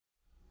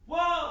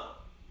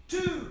2,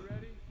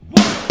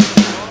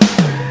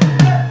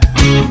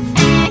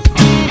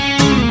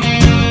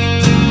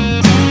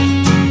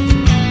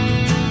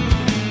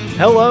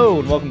 Hello,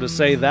 and welcome to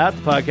Say That,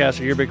 the podcast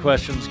where your big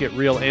questions get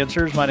real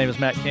answers. My name is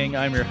Matt King.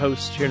 I'm your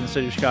host here in the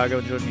city of Chicago,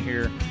 and joining me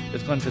here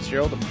is Glenn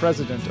Fitzgerald, the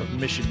president of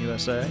Mission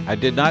USA. I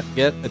did not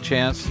get a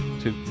chance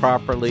to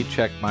properly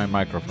check my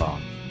microphone.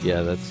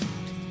 Yeah, that's...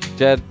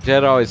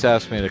 Jed always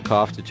asks me to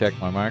cough to check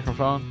my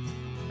microphone.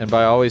 And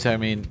by always, I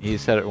mean he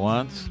said it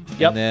once.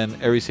 Yep. And then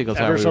every single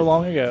time... Ever so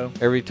long ago.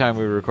 Every time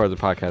we record the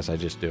podcast, I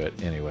just do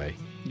it anyway.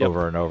 Yep.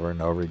 Over and over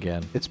and over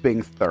again. It's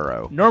being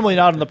thorough. Normally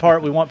not in the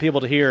part we want people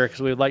to hear, because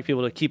we would like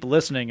people to keep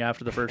listening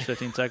after the first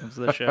 15 seconds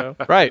of the show.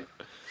 Right.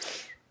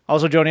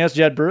 Also joining us,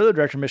 Jed Brewer, the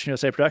director of Mission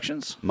USA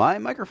Productions. My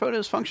microphone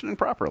is functioning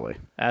properly.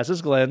 As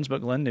is Glenn's, but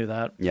Glenn knew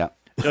that. Yeah.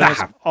 Joining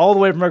us all the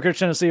way from Oak Ridge,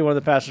 Tennessee, one of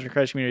the pastors of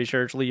Christ Community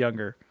Church, Lee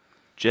Younger.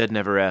 Jed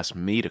never asked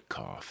me to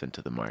cough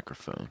into the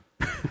microphone.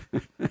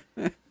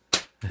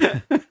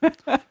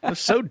 It's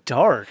so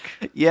dark.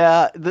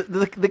 Yeah,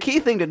 the key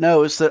thing to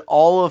know is that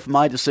all of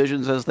my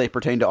decisions as they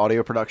pertain to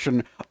audio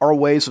production are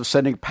ways of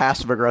sending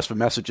passive-aggressive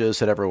messages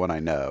at everyone I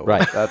know.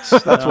 Right. That's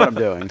what I'm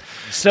doing.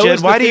 So Jed,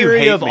 is the why do you theory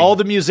hate of me? all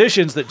the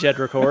musicians that Jed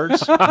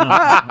records.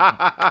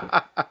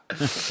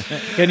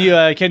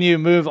 Can you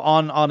move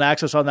on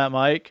access on that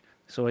mic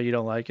so you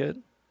don't like it?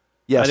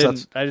 Yes,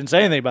 I didn't say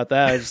anything about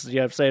that.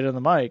 You have to say it in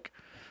the mic.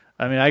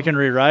 I mean, I can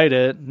rewrite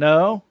it.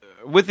 No?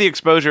 With the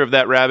exposure of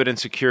that rabid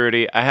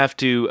insecurity, I have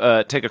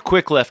to take a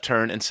quick left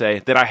turn and say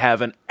that I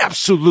have an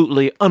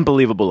absolutely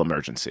unbelievable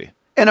emergency.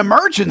 an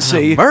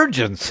emergency.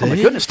 Emergency? Oh my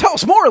goodness, tell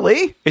us more,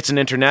 Lee. It's an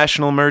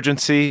international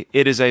emergency.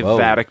 It is a Whoa.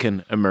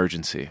 Vatican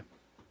emergency.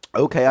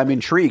 Okay, I'm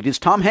intrigued. Is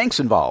Tom Hanks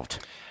involved?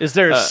 Is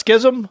there a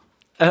schism?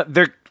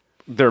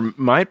 There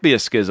might be a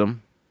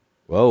schism.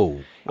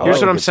 Whoa. Here's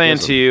what I'm good saying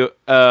schism.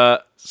 to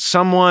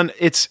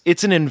you.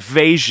 It's an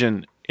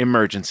invasion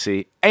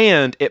emergency,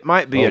 and it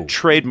might be a Oh.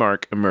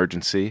 trademark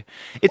emergency.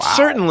 It's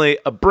certainly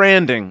a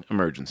branding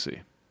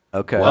emergency.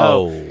 Okay.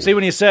 Whoa. See,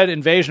 when you said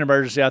invasion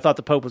emergency, I thought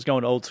the Pope was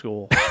going old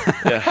school.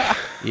 Yeah,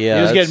 He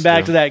was getting that's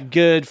back to the- that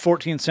good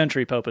 14th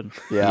century poping.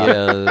 Yeah.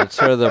 Yeah, it's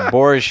sort of the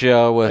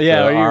Borgia with Yeah,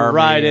 the where you army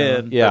ride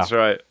and- in. Yeah. That's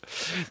right.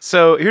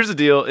 So here's the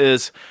deal: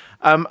 is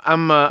I'm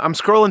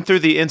scrolling through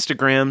the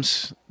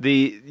Instagrams,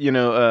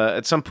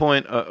 at some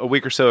point a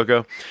week or so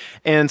ago,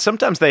 and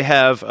sometimes they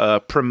have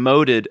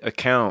promoted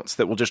accounts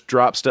that will just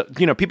drop stuff.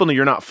 People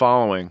you're not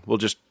following will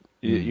just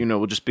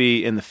will just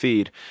be in the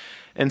feed,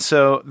 and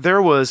so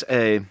there was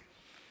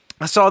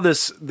I saw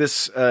this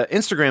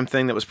Instagram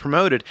thing that was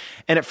promoted,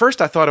 and at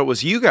first I thought it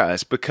was you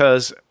guys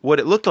because what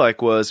it looked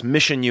like was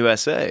Mission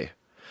USA.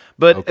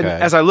 But Okay.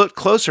 as I looked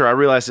closer, I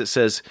realized it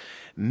says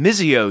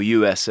Missio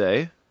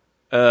USA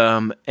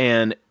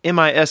and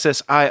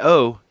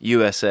MISSIO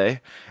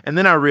USA. And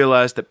then I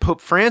realized that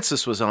Pope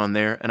Francis was on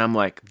there, and I'm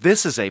like,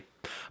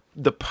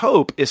 the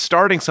Pope is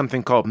starting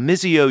something called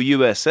Missio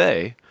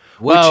USA,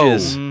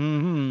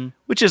 Whoa.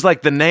 which is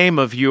like the name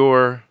of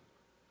your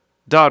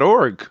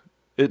 .org.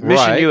 Mission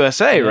Right.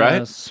 USA, right?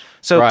 Yes.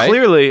 So Right.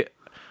 clearly,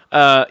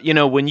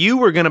 when you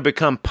were going to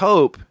become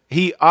Pope,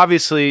 he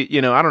obviously,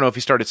 I don't know if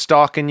he started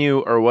stalking you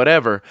or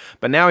whatever,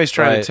 but now he's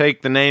trying Right. to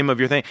take the name of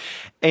your thing.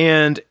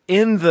 And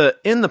in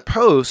the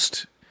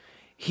post,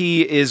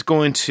 he is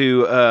going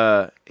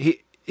to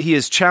he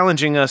is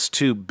challenging us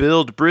to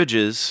build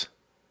bridges,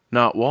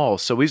 not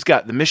walls. So we've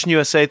got the Mission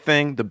USA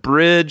thing, the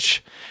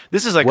bridge.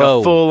 This is like Whoa.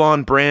 a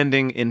full-on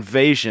branding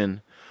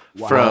invasion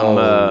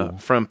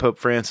from Pope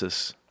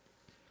Francis.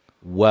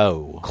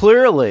 Whoa.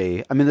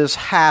 Clearly, I mean, this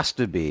has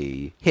to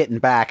be hitting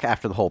back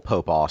after the whole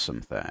Pope Awesome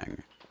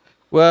thing.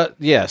 Well,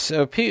 yes.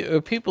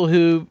 People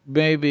who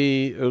may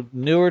be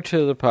newer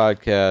to the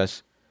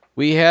podcast,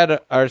 we had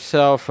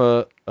ourselves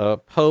a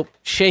Pope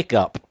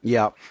shakeup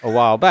Yep. a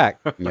while back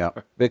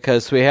Yep.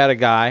 because we had a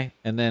guy,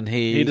 and then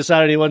He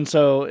decided he wasn't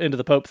so into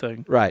the Pope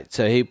thing. right.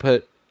 So he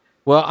put.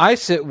 Well, I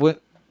said,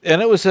 and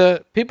it was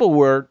people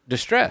were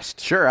distressed.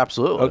 Sure,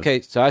 absolutely.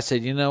 Okay, so I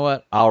said, you know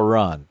what? I'll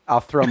run. I'll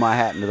throw my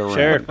hat into the ring.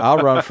 Sure. I'll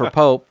run for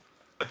Pope,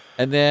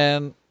 and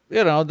then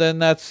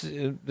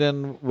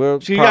then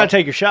we're. So you got to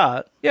take your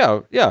shot.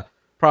 Yeah.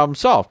 Problem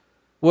solved.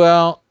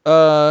 Well,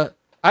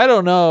 I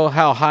don't know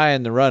how high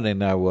in the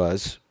running I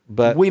was,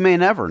 but We may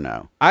never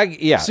know. Secret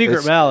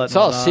it's, ballot It's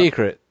all and whatnot.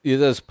 secret.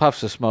 There's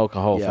puffs of smoke,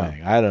 a whole Yeah.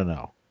 thing. I don't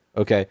know.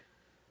 Okay,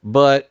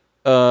 but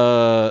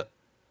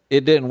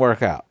it didn't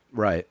work out.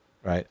 Right.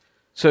 Right.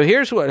 So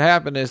here's what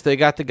happened: is they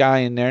got the guy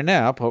in there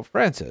now, Pope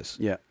Francis.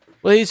 Yeah.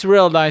 Well, he's a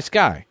real nice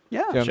guy.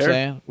 Yeah, You know what sure. I'm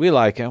saying? We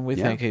like him. We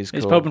Yeah. think he's cool.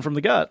 He's poping from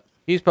the gut.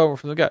 He's poping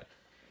from the gut,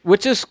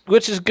 which is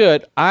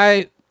good.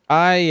 My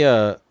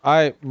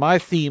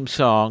theme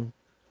song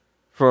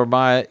for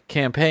my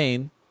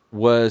campaign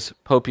was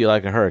 "Pope You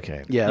Like a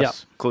Hurricane." Yes. Yeah.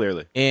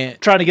 Clearly. And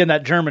Trying to get in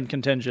that German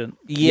contingent.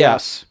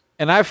 yes,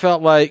 and I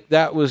felt like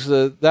that was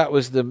the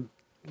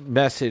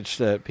message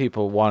that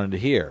people wanted to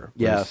hear.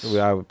 was, Yes.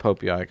 I would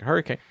Pope You Like a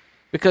Hurricane,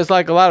 because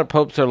like a lot of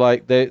popes are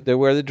like they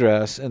wear the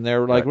dress and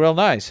they're like real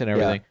nice and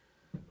everything,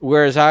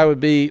 whereas I would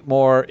be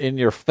more in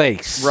your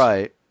face.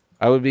 Right.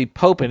 I would be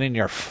poping in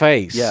your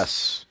face.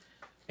 Yes.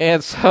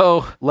 And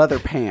so, Leather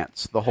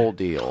pants, the whole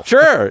deal.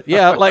 sure,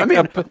 yeah, like I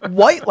mean,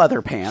 white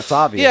leather pants,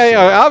 obviously.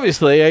 yeah,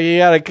 obviously you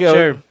got to go.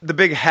 Sure. The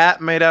big hat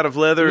made out of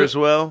leather as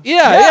well.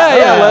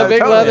 Yeah, big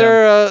totally.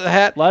 leather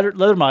hat,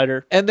 Leather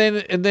miter. and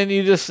then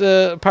you just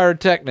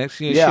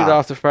pyrotechnics. You Yeah. shoot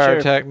off the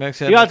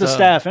pyrotechnics. You and, got the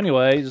staff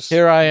anyway. Just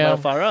here I let it am.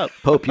 Fire up.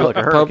 Pope you like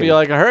a hurricane. Pope you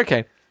like a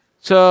hurricane.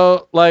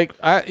 So, like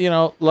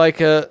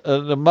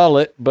the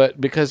mullet,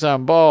 but because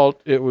I'm bald,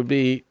 it would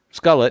be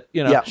skullet.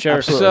 Yeah, Sure.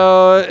 absolutely.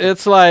 So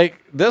it's like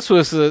this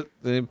was the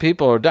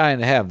people are dying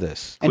to have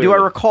this. And do I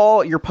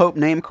recall your Pope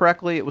name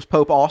correctly? It was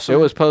Pope Awesome? It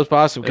was post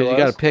awesome because It you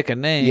got to was? pick a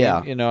name. Yeah.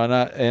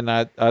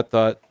 I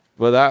thought,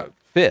 well, that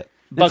fit.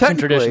 Buxton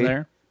technically, tradition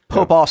there.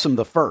 Pope Awesome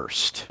the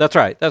First, That's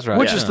right. That's right.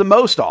 which is the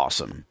most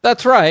awesome.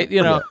 That's right.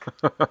 There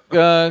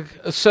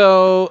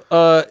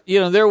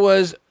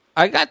was.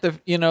 I got the.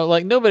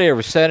 Like nobody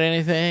ever said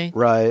anything,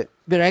 Right.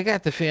 but I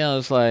got the feeling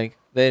it's like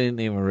they didn't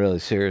even really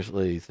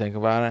seriously think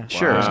about it.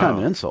 Sure, it's kind of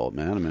an insult,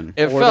 man. I mean,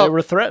 It Or felt they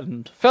were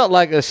threatened. felt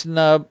like a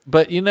snub,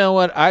 but you know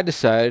what? I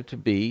decided to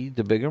be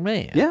the bigger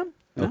man. yeah.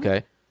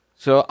 Okay.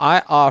 So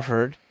I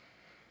offered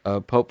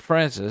Pope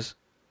Francis,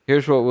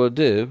 here's what we'll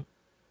do.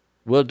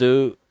 We'll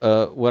do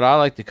what I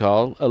like to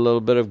call a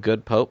little bit of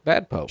good Pope,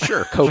 bad Pope.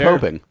 Sure,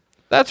 co-poping.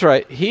 That's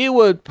right. He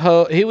would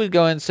go in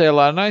and say a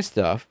lot of nice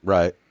stuff,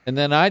 Right. and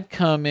then I'd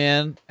come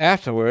in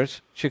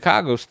afterwards,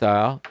 Chicago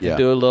style, Yeah. and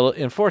do a little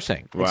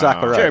enforcing.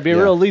 Exactly right. Sure, it'd be a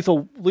yeah. real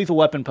lethal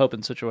weapon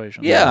poping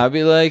situation. Yeah, I'd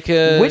be like,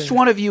 Which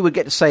one of you would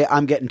get to say,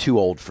 I'm getting too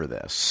old for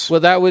this? Well,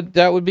 that would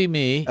be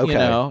me,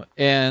 Okay.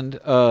 and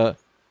so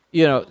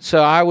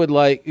I would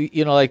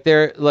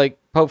like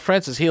Pope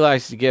Francis, he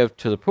likes to give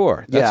to the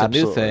poor. That's Yeah, a new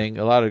absolutely. thing.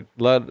 A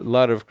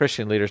lot of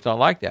Christian leaders don't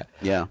like that.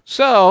 Yeah.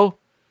 So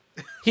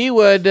he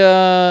would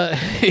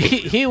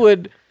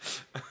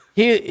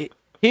he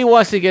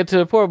wants to get to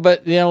the poor,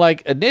 but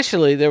like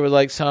initially there were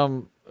like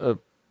some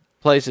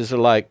places are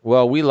like,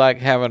 well, we like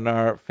having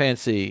our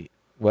fancy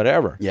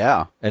whatever.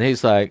 Yeah. And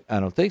he's like, I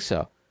don't think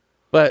so.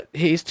 But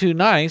he's too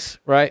nice,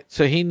 right?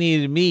 So he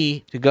needed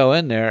me to go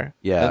in there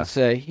Yeah. and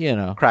say,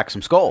 Crack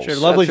some skulls. Sure,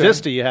 lovely That's right.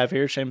 vista you have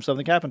here. Shame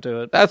something happened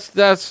to it.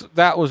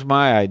 that was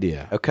my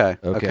idea. Okay.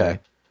 Okay.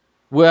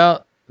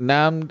 Well,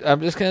 now I'm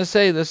just going to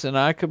say this, and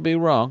I could be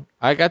wrong.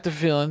 I got the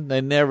feeling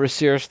they never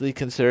seriously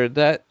considered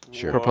that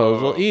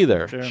proposal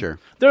either. Sure.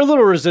 They're a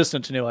little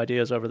resistant to new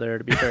ideas over there,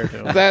 to be fair to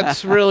them.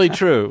 That's really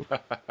true.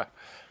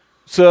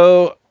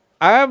 So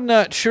I'm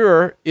not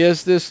sure,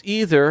 is this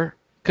either,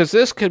 because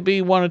this could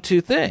be one of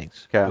two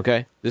things.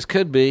 Okay. This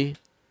could be,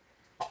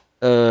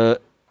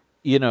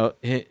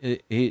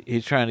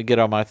 he's trying to get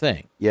on my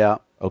thing. Yeah.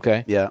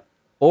 Okay. Yeah.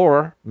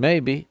 Or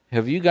maybe,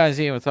 have you guys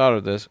even thought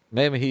of this?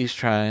 Maybe he's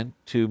trying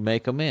to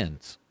make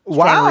amends.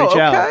 Wow. trying to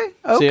reach out. Okay. See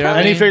what Okay. I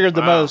And he mean? figured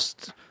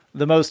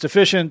the most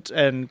efficient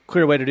and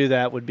clear way to do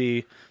that would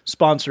be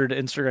sponsored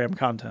Instagram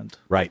content.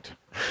 Right.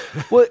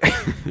 Well,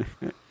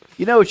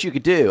 you know what you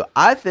could do?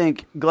 I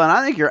think,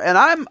 Glenn,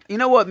 you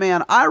know what,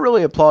 man? I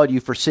really applaud you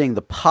for seeing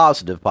the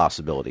positive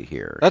possibility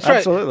here. That's right.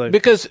 Absolutely.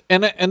 Because,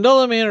 and don't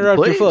let me interrupt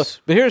your Please. flow,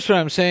 but here's what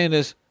I'm saying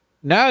is,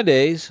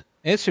 nowadays,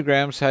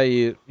 Instagram's how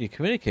you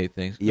communicate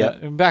things. Yep.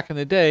 Back in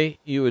the day,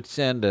 you would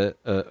send a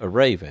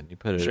raven. You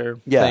put a Sure.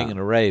 Yeah. thing in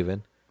a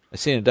raven. I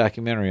seen a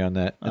documentary on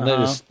that. And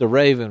then the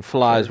raven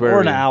flies wherever.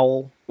 Or an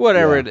owl.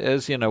 Whatever Yeah. it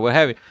is, what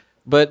have you.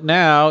 But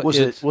now Was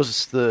it's,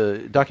 it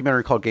the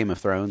documentary called Game of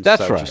Thrones? Is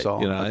that's that what right. You saw?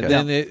 And Okay.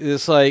 then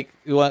it's like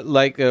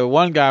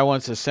one guy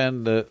wants to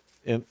send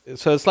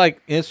so it's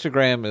like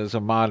Instagram is a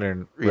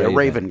modern Yeah,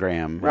 raven.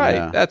 Ravengram. Right.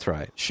 Yeah. That's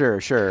right. Sure.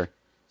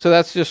 So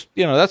that's just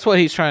that's what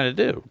he's trying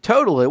to do.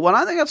 Totally. Well,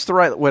 I think that's the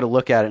right way to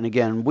look at it. And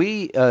again,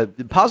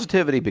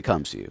 positivity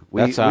becomes you. We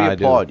That's how I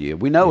do applaud it. you.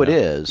 We know it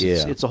is.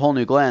 Yeah. It's a whole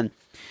new Glenn.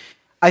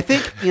 I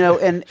think,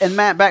 and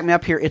Matt, back me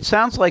up here. It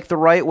sounds like the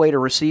right way to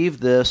receive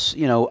this,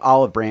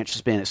 olive branch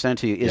that's being extended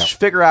to you is Yeah.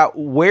 figure out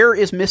where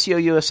is Missio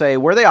USA,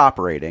 where are they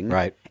operating,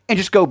 Right. and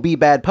just go be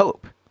bad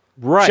Pope.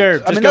 Right. Sure,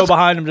 just mean, go that's-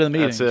 behind him to the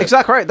meeting. That's it.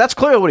 Exactly right. That's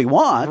clearly what he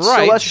wants.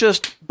 Right. So let's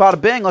just bada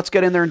bing. Let's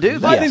get in there and do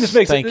Well, I that. think this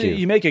makes thank you.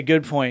 You make a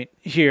good point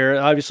here.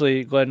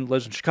 Obviously, Glenn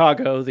lives in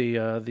Chicago. The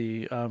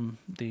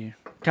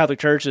Catholic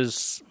Church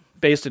is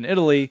based in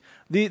Italy.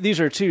 These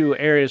are two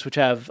areas which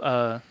have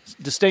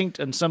distinct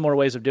and similar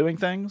ways of doing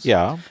things.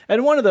 Yeah.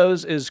 And one of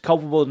those is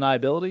culpable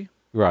deniability.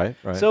 Right.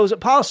 So is it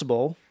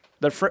possible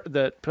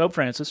that Pope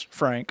Francis,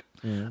 Frank,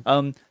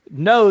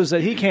 knows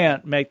that he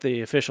can't make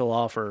the official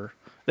offer?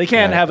 They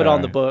can't Right, have it on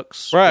right. the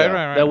books. Right, that,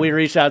 right. That we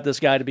reached out to this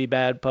guy to be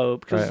bad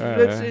Pope because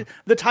Right.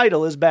 the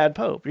title is bad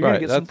Pope. You're Right,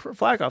 going to get some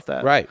flack off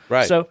that. Right.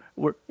 So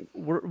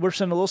we're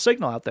sending a little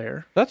signal out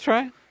there, That's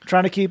right.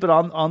 trying to keep it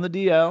on the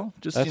DL.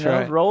 Just That's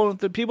right. rolling.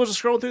 The people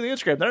just scrolling through the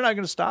Instagram. They're not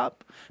going to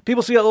stop.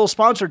 People see that little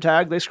sponsor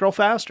tag, they scroll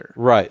faster.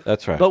 Right.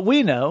 That's right. But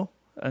we know,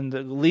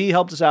 and Lee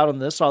helped us out on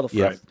this. Saw the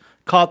Yep.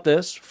 caught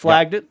this,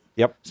 flagged it,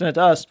 Yep. sent it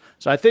to us.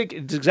 So I think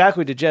it's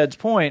exactly to Jed's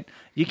point.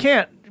 We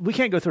can't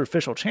go through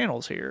official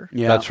channels here.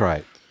 Yeah. That's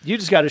right. You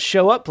just got to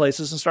show up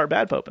places and start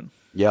bad poping.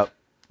 Yep.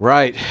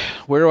 Right.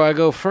 Where do I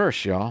go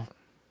first, y'all?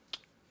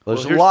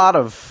 There's Well, a lot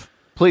of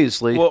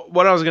Please, Lee. Well,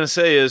 what I was going to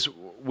say is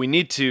we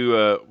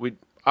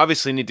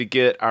obviously need to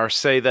get our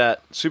Say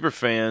That super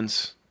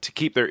fans to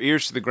keep their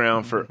ears to the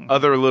ground for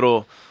other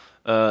little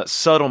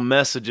subtle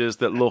messages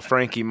that little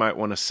Frankie might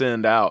want to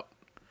send out,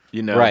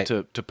 Right.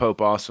 to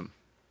Pope Awesome.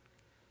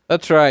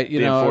 That's right.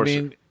 The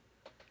enforcer.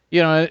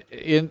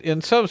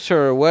 In some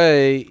sort of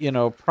way,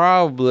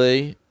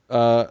 probably,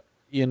 I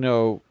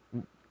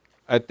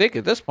think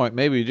at this point,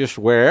 maybe just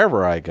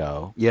wherever I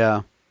go,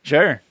 Yeah.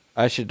 Sure.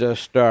 I should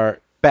just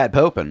start Bad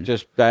poping.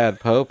 just bad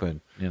poping,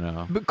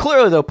 But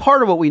clearly, though,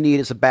 part of what we need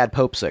is a bad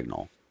pope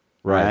signal.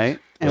 Right.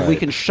 And we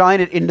can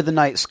shine it into the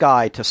night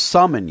sky to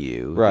summon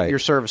you. Right. That your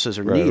services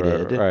are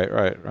needed.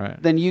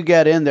 Right. Then you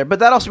get in there. But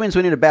that also means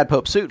we need a bad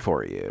pope suit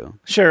for you.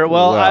 Sure.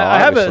 Well, Well, I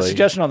have a obviously.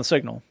 suggestion on the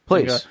signal.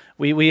 Please.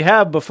 We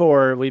have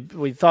before we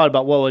thought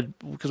about what would,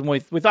 because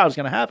when we thought it was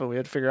going to happen, we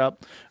had to figure out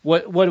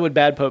what would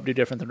bad pope do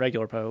different than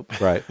regular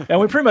pope. Right. And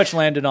we pretty much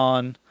landed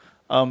on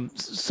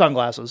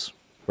sunglasses,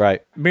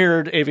 Right.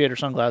 mirrored aviator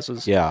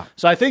sunglasses. Yeah.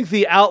 So I think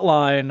the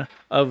outline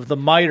of the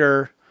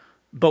mitre,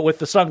 but with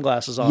the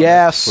sunglasses on.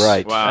 Yes.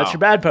 Right. Wow. That's your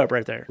bad pope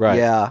right there. Right.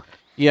 Yeah.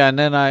 Yeah, and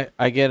then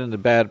I get into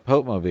bad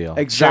Pope Mobile.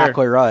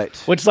 Exactly right.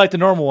 Which is like the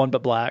normal one,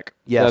 but black,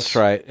 Yes. That's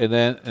right. And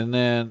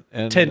then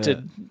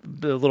tinted,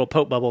 the little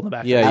pope bubble in the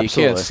back. Yeah, you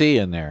Absolutely. can't see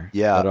in there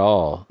Yeah. at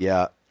all.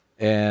 Yeah.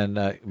 And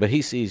but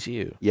he sees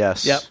you.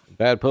 Yes. Yep.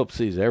 Bad Pope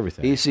sees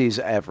everything. He sees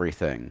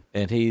everything.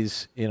 And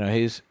he's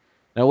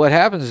now what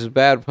happens is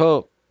Bad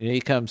Pope, he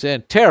comes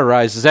in,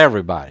 terrorizes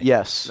everybody.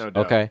 Yes. No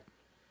doubt. Okay.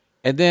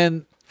 And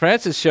then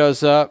Francis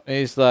shows up and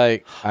he's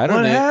like, I don't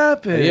What know.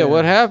 happened? Yeah,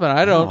 what happened?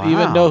 I don't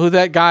even wow. know who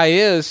that guy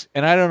is,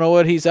 and I don't know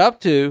what he's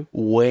up to.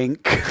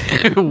 Wink.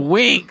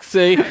 Wink,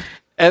 see?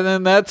 And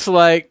then that's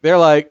like, they're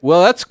like,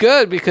 well, that's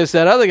good because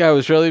that other guy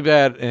was really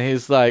bad. And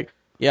he's like,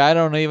 yeah, I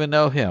don't even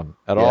know him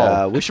at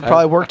Yeah, all. we should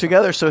probably work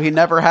together so he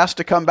never has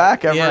to come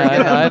back ever Yeah,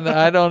 again.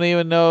 I don't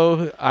even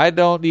know. I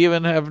don't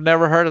even have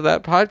never heard of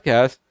that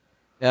podcast,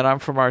 and I'm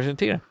from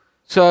Argentina.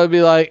 So it'd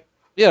be like,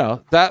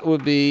 that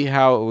would be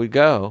how it would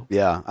go.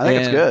 Yeah, I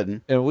think it's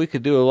good. And we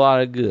could do a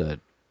lot of good.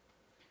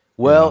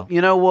 Well,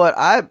 you know what?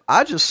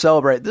 I just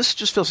celebrate. This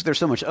just feels like there's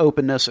so much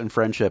openness and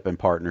friendship and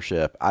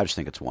partnership. I just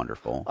think it's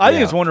wonderful. I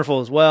think it's wonderful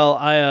as well.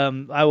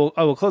 I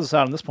will close this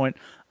out on this point.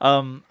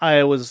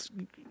 I was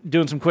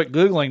doing some quick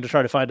Googling to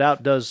try to find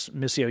out, does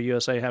Missio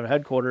USA have a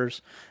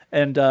headquarters?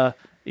 And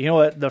you know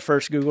what the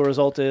first Google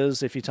result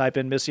is if you type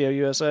in Missio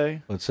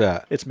USA? What's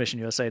that? It's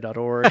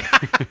missionusa.org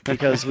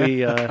because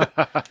we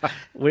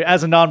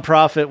as a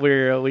nonprofit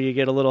we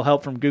get a little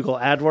help from Google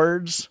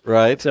AdWords.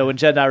 Right. So when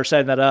Jed and I were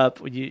setting that up,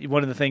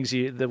 one of the things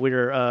that we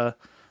were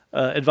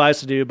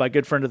advised to do by a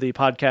good friend of the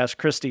podcast,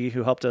 Christy,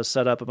 who helped us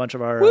set up a bunch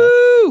of our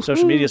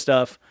social media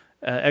stuff,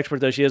 expert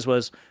though she is,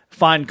 was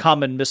find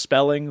common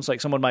misspellings. Like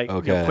someone might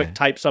quick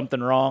type something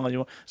wrong.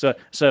 And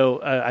so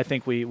I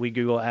think we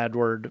Google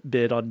AdWord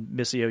bid on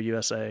Missio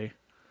USA.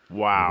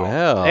 Wow.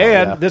 Well,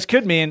 And this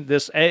could mean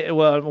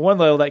one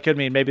level that could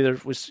mean maybe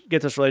we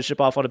get this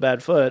relationship off on a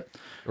bad foot.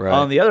 Right.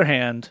 On the other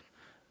hand,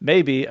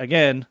 maybe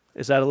again,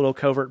 is that a little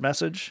covert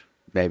message?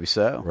 Maybe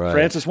so. right.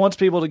 Francis wants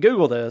people to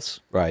Google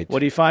this. Right. What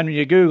do you find when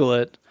you Google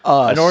it?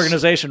 Us. An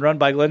organization run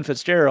by Glenn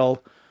Fitzgerald,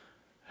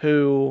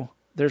 who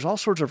there's all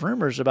sorts of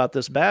rumors about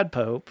this bad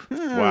pope.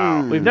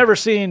 Wow. We've never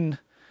seen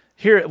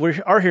here.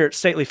 We are here at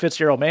Stately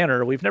Fitzgerald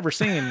Manor. We've never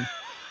seen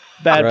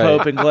bad Right.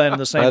 pope and Glenn in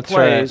the same That's place.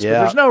 right. But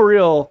Yeah. there's no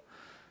real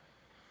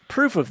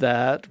proof of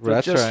that. But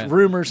That's just right.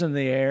 rumors in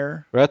the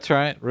air. That's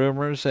right.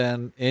 Rumors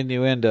and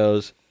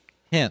innuendos,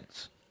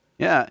 hints.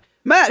 Yeah.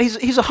 Matt,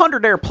 he's a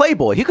 100-air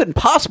playboy. He couldn't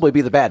possibly be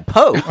the bad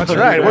pope. That's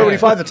right. Where would he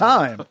find the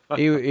time?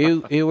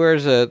 He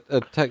wears a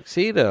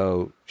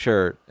tuxedo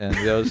shirt and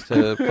goes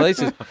to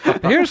places.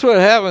 Here's what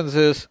happens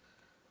is,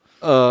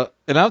 and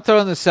I'm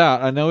throwing this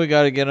out. I know we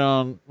got to get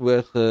on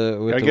with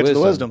Gotta get to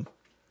the wisdom.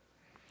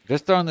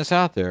 Just throwing this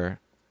out there.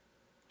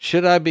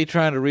 Should I be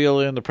trying to reel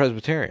in the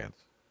Presbyterians?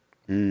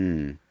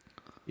 And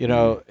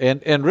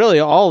really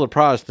all the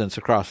Protestants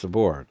across the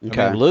board.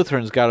 Okay. I mean,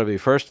 Lutherans got to be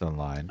first in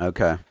line.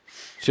 Okay.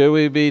 Should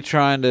we be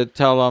trying to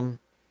tell them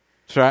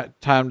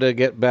time to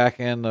get back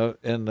in the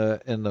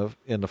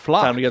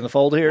flock? Time to get in the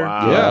fold here.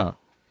 Wow. Yeah.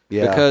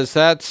 Yeah. Because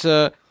that's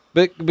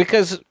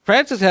because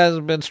Francis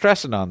hasn't been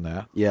stressing on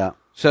that. Yeah.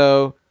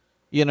 So,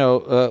 we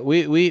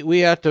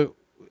have to.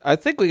 I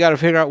think we got to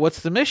figure out what's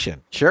the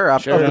mission Sure.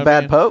 Of I the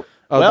bad mean- pope.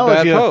 of Well, the bad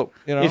if you, pope.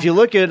 if you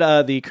look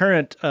at the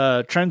current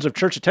trends of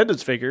church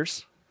attendance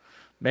figures,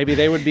 maybe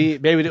it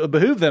would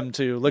behoove them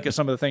to look at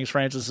some of the things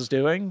Francis is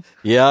doing,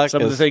 yeah,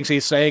 some of the things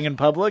he's saying in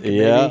public, and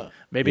Yeah.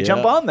 maybe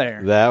jump on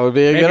there. That would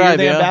be a Maybe good you're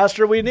idea. the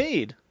ambassador we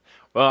need.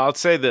 Well, I'll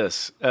say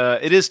this.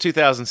 It is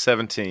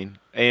 2017,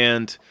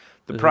 and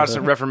the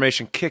Protestant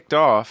Reformation kicked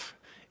off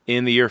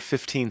in the year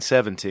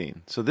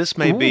 1517. So this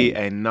may be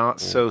a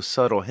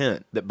not-so-subtle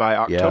hint that by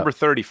October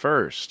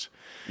 31st,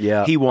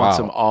 Yeah. he wants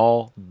Wow. them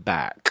all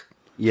back.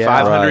 Yeah.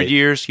 500 Right.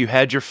 years, you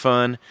had your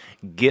fun.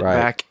 Get Right.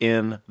 back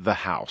in the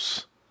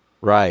house.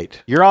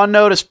 Right, You're on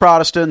notice,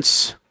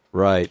 Protestants.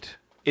 right.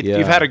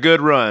 You've had a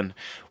good run.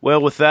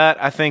 Well, with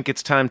that, I think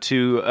it's time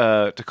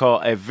to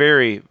call a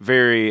very,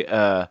 very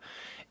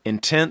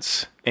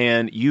intense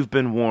and you've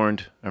been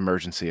warned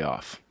emergency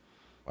off.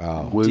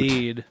 Wow.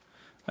 Indeed.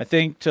 I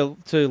think to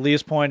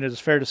Lee's point, it is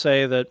fair to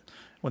say that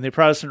when the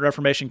Protestant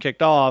Reformation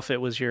kicked off, it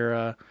was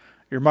your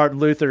Martin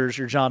Luthers,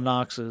 your John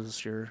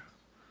Knoxes, your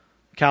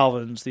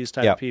Calvins, these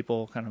type of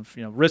people, kind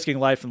of risking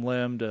life and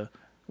limb to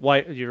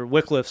your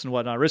Wycliffes and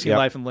whatnot, risking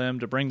life and limb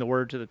to bring the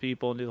word to the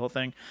people and do the whole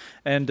thing.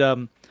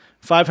 And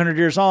 500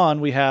 years on,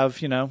 we have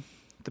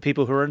the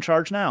people who are in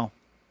charge now.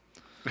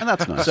 And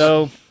that's nice.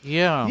 So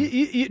Yeah.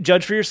 you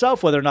judge for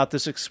yourself whether or not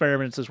this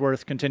experiment is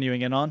worth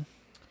continuing in on.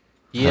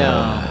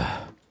 Yeah.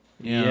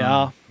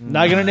 Yeah.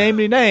 Not going to name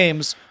any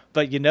names,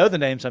 but you know the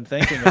names I'm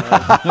thinking of.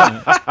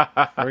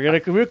 We're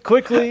going to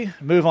quickly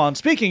move on.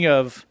 Speaking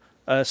of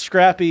a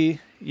scrappy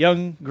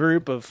young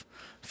group of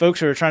folks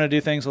who are trying to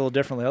do things a little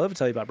differently, I'd love to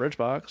tell you about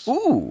Bridgebox.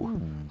 Ooh.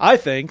 I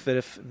think that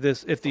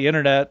if the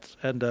internet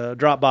and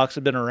Dropbox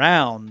had been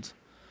around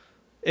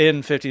in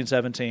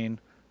 1517,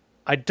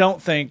 I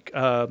don't think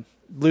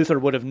Luther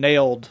would have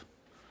nailed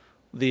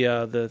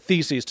the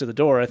theses to the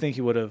door. I think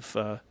he would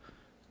have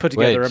put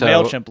together a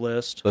MailChimp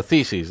list. The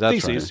theses,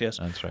 that's Theses, right. yes.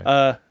 That's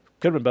right.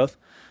 Could have been both.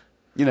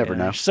 You never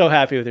know. You're so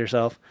happy with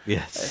yourself.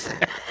 yes.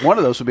 One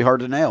of those would be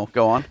hard to nail.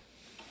 Go on.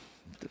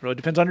 It really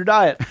depends on your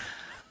diet.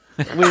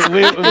 Is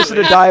it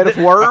a diet of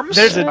worms?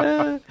 There's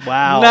a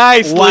wow.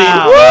 Nicely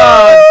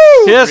Wow.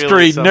 History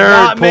Really something. nerd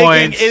Not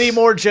points. making any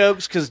more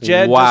jokes because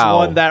Jed just Wow.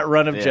 won that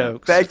run of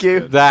jokes. Thank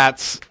you.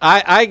 That's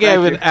I gave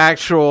Thank an you.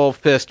 actual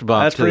fist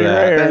bump That's to pretty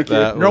that. rare. Thank you.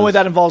 Normally was-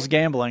 that involves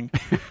gambling.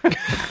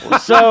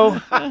 So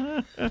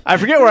I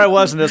forget where I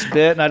was in this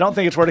bit, and I don't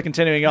think it's worth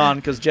continuing on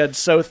because Jed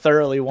so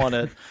thoroughly won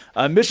it.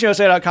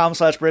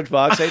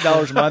 MissionUSA.com/bridgebox,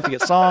 $8 a month. You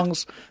get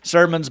songs,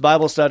 sermons,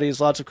 Bible studies,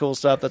 lots of cool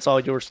stuff. That's all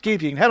yours to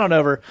keep. You can head on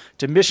over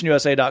to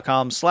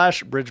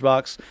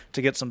MissionUSA.com/bridgebox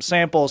to get some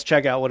samples,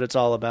 check out what it's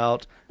all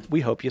about.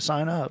 We hope you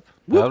sign up.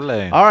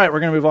 Lovely. All right, we're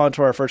going to move on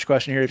to our first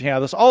question here. If you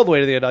have this all the way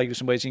to the end, I'll give you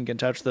some ways you can get in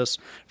touch with this.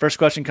 First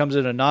question comes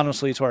in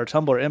anonymously to our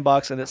Tumblr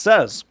inbox, and it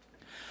says,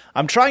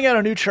 I'm trying out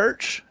a new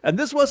church, and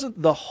this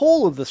wasn't the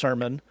whole of the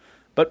sermon,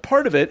 but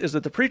part of it is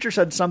that the preacher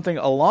said something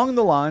along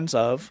the lines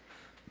of,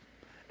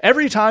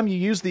 every time you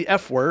use the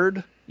F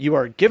word, you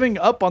are giving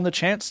up on the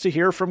chance to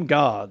hear from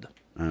God.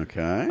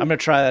 Okay. I'm going to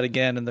try that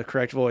again in the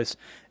correct voice.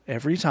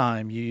 Every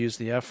time you use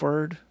the F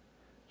word,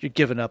 you're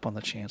giving up on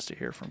the chance to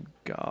hear from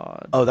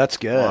God. Oh, that's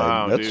good.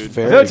 Wow, that's dude.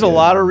 very There's a good.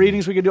 lot of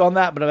readings we could do on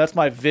that, but that's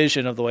my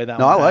vision of the way that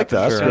No, one I like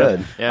that. happens. That's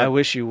good. Yeah. I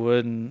wish you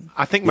wouldn't.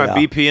 I think my Yeah.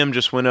 BPM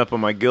just went up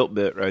on my guilt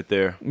bit right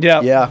there.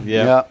 Yeah. Yeah.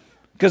 Yeah. Yeah.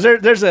 Because we'll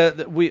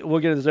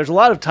get into this. There's a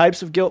lot of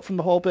types of guilt from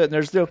the pulpit,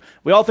 and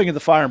we all think of the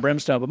fire and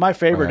brimstone, but my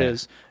favorite Right.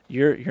 is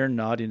your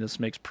naughtiness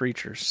makes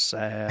preachers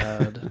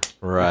sad.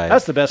 Right.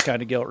 That's the best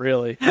kind of guilt,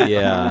 really.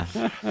 yeah.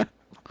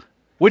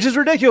 Which is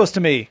ridiculous to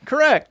me.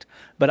 Correct.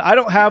 But I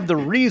don't have the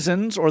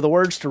reasons or the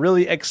words to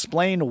really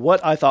explain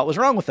what I thought was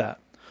wrong with that.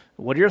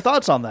 What are your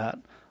thoughts on that?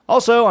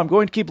 Also, I'm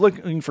going to keep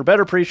looking for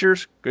better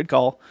preachers. Good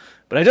call.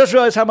 But I just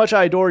realized how much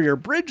I adore your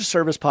Bridge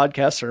Service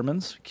podcast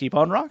sermons. Keep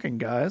on rocking,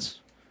 guys.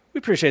 We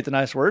appreciate the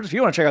nice words. If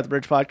you want to check out the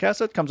Bridge Podcast,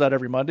 that comes out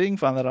every Monday. You can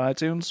find that on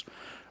iTunes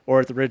or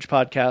at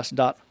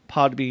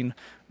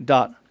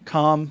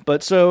thebridgepodcast.podbean.com.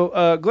 But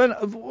so, Glenn,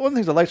 one of the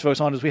things I'd like to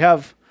focus on is we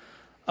have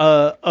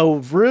a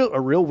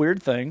real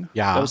weird thing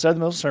Yeah. that was said in the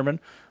middle of the sermon.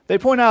 They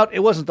point out it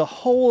wasn't the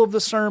whole of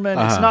the sermon.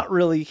 It's not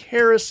really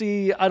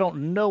heresy. I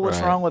don't know what's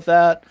Right. wrong with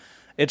that.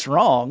 It's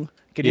wrong.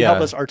 Can you Yeah.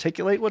 help us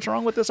articulate what's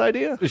wrong with this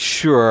idea?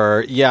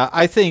 Sure. Yeah.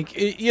 I think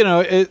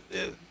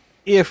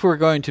if we're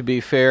going to be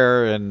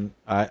fair, and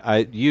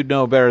you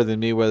know better than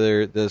me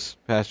whether this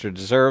pastor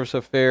deserves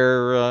a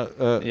fair.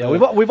 Yeah,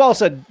 we've all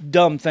said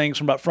dumb things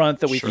from up front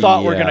that we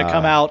thought were going to Yeah.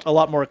 come out a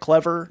lot more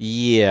clever.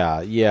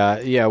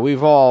 Yeah.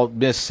 We've all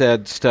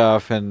missaid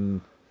stuff,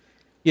 and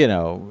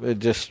it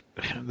just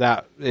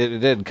it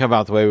didn't come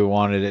out the way we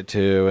wanted it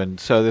to, and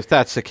so if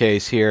that's the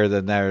case here,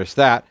 then there's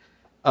that.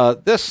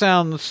 This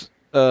sounds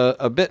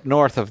a bit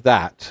north of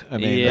that. I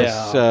mean,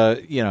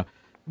 Yeah.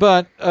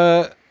 but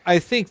I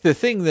think the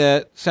thing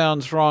that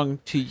sounds wrong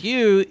to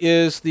you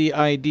is the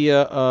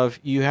idea of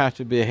you have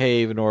to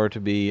behave in order to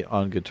be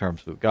on good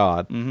terms with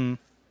God. Mm-hmm.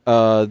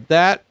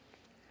 That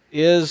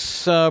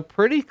is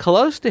pretty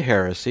close to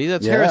heresy.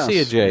 That's Yes. heresy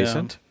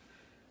adjacent.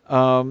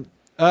 I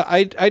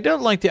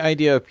don't like the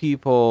idea of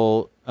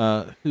people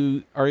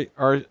who are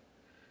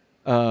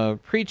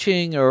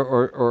preaching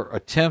or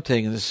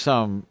attempting in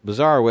some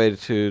bizarre way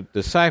to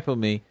disciple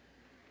me,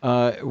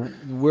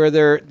 where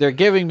they're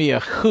giving me a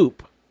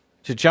hoop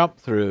to jump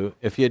through.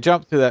 If you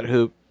jump through that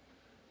hoop,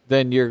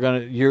 then you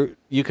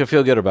can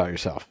feel good about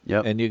yourself.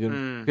 Yep. And you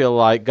can feel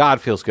like God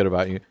feels good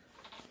about you.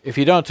 If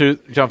you don't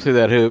jump through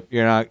that hoop,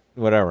 you're not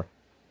whatever.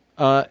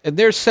 And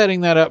they're setting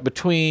that up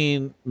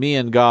between me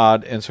and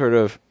God and sort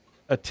of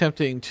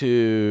attempting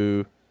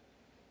to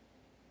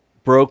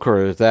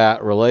broker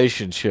that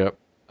relationship.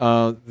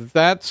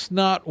 That's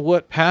not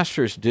what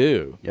pastors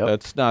do. Yep.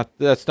 That's not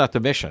the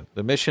mission.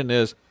 The mission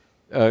is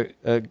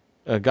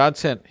God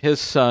sent His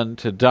Son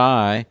to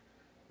die,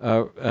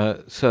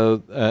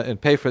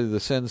 and pay for the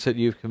sins that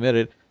you've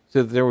committed,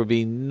 so that there would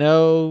be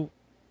no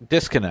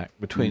disconnect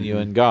between you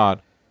and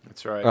God.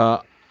 That's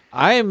right.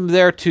 I am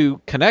there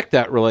to connect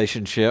that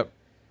relationship.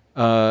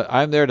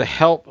 I'm there to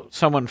help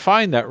someone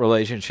find that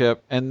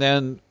relationship and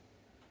then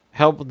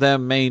help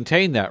them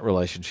maintain that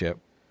relationship.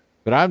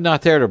 But I'm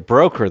not there to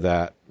broker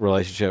that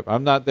relationship.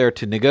 I'm not there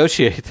to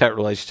negotiate that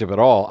relationship at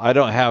all. I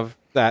don't have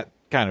that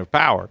kind of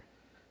power.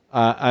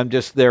 I'm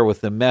just there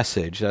with the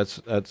message.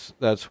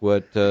 That's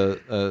what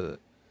the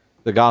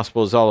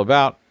gospel is all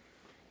about.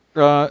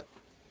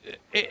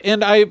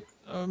 And I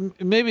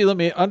maybe let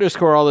me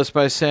underscore all this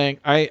by saying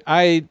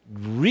I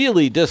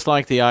really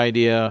dislike the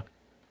idea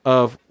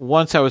of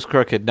once I was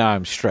crooked, now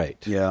I'm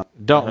straight. Yeah.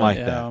 Don't like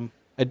that.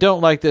 I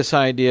don't like this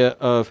idea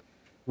of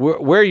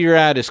where you're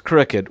at is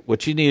crooked.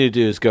 What you need to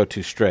do is go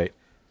to straight.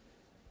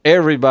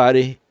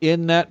 Everybody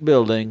in that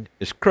building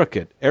is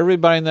crooked.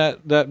 Everybody in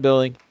that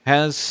building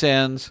has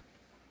sins.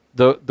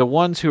 The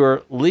ones who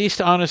are least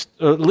honest,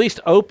 or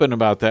least open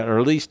about that,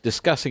 or least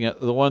discussing it,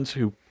 are the ones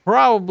who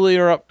probably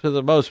are up to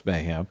the most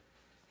mayhem.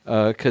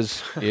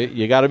 Because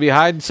you got to be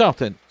hiding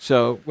something.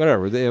 So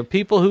whatever. The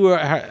people who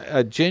are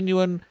a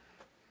genuine,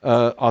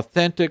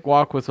 authentic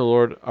walk with the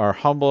Lord are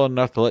humble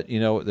enough to let you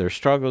know what their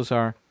struggles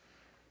are.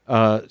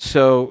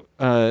 The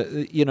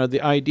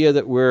idea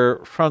that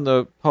we're from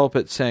the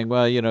pulpit saying,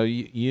 well,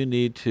 you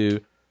need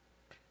to,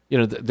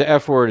 the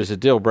F word is a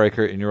deal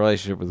breaker in your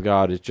relationship with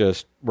God is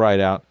just right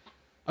out.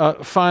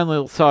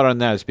 Final thought on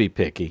that is be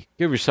picky.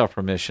 Give yourself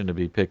permission to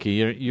be picky.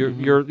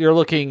 You're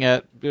looking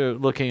at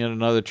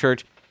another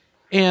church,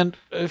 and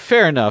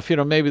fair enough.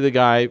 Maybe the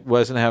guy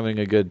wasn't having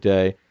a good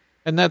day,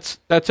 and that's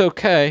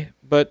okay.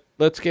 But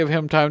let's give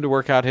him time to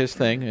work out his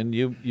thing, and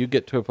you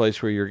get to a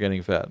place where you're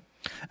getting fed.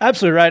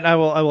 Absolutely right. I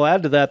will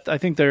add to that. I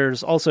think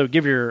there's also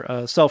give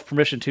yourself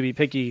permission to be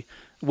picky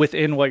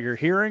within what you're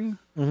hearing.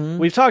 Mm-hmm.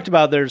 We've talked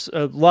about there's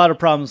a lot of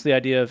problems with the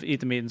idea of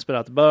eat the meat and spit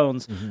out the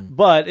bones. Mm-hmm.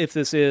 But if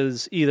this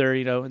is either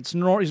he's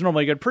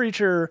normally a good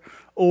preacher,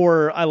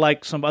 or I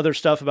like some other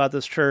stuff about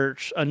this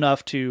church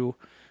enough to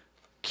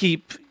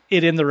keep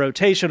it in the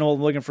rotation while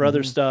looking for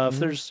other stuff.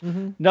 Mm-hmm. There's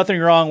nothing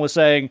wrong with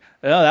saying,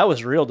 "Oh, that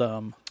was real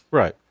dumb."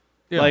 Right.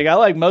 Yeah. Like I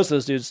like most of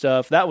this dude's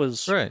stuff. That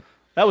was right.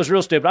 That was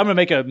real stupid. I'm going to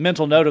make a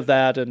mental note of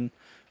that, and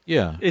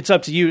yeah, it's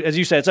up to you. As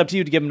you said, it's up to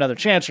you to give him another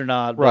chance or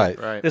not.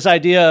 Right. This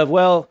idea of,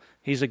 well,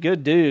 he's a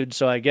good dude,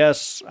 so I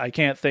guess I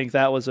can't think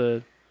that was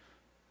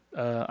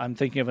I'm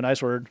thinking of a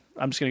nice word.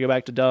 I'm just going to go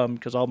back to dumb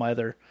because all my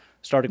other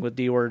starting with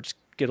D words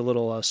get a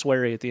little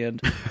sweary at the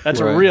end.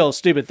 That's right. a real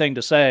stupid thing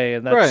to say,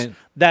 and that's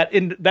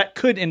that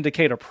could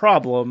indicate a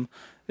problem.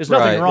 There's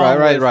nothing wrong.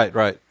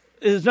 Right.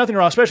 There's nothing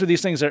wrong, especially with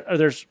these things.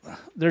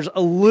 There's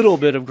a little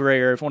bit of gray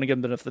area if you want to give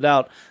them the benefit of the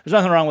doubt. There's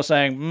nothing wrong with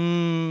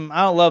saying,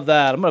 I don't love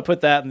that. I'm going to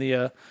put that in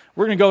the.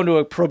 We're going to go into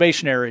a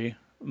probationary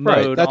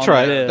mode. That's on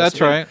right. This.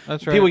 That's right.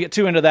 That's right. People get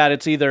too into that.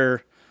 It's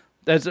either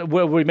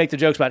we make the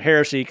jokes about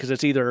heresy because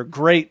it's either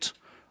great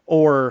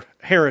or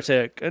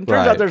heretic, and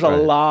turns out there's a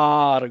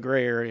lot of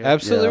gray area.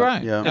 Absolutely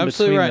right. Yeah.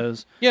 Absolutely right.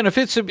 Those. Yeah, and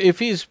if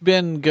he's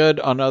been good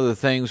on other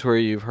things where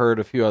you've heard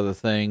a few other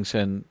things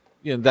and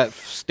that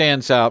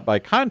stands out by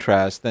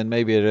contrast, then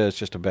maybe it is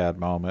just a bad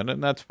moment,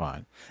 and that's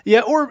fine.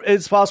 Yeah, or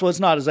it's possible it's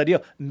not his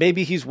ideal.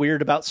 Maybe he's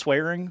weird about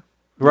swearing.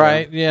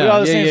 Right, yeah.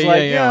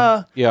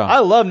 I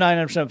love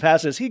 99% of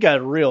passages. He got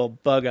a real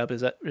bug up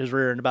his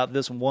rear end about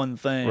this one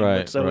thing.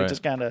 Right, so we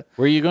just kind of...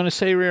 Were you going to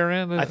say rear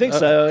end? I think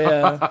so,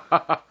 yeah.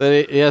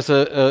 That he has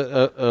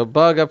a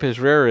bug up his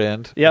rear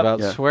end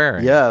about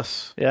swearing.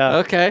 Yes. Yeah.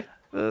 Okay.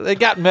 They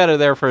got meta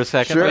there for a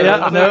second. Sure.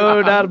 Yeah,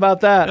 no doubt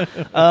about that.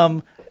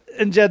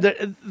 And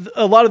Jed,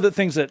 a lot of the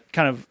things that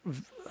kind of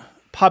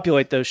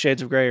populate those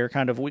shades of gray are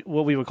kind of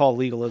what we would call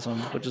legalism,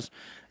 which is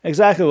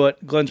exactly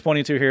what Glenn's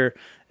pointing to here.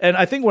 And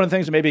I think one of the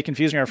things that may be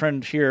confusing our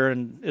friend here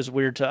and is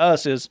weird to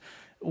us is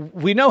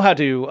we know how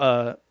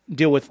to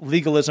deal with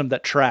legalism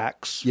that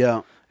tracks.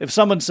 Yeah. If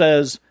someone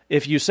says,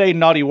 if you say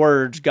naughty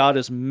words, God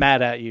is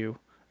mad at you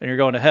and you're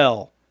going to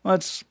hell, well,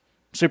 that's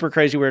super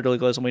crazy weird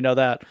legalism. We know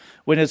that.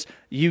 When it's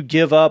you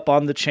give up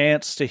on the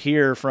chance to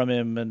hear from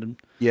him, and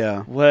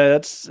well,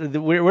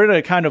 we're in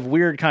a kind of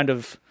weird, kind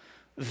of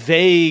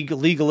vague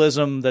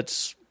legalism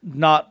that's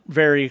not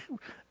very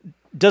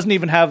doesn't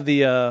even have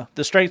the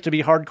strength to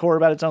be hardcore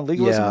about its own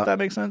legalism. If that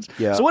makes sense.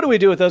 Yeah. So what do we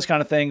do with those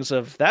kind of things?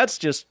 That's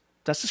just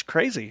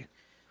crazy.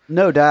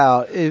 No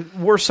doubt.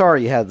 We're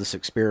sorry you had this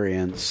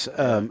experience.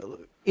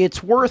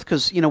 It's worth,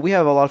 because we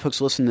have a lot of folks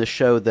listen to this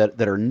show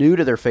that are new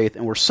to their faith,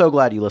 and we're so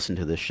glad you listen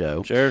to this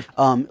show. Sure.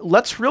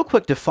 Let's real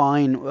quick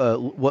define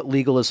what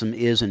legalism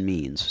is and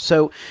means.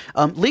 So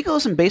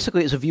legalism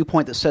basically is a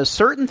viewpoint that says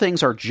certain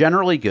things are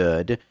generally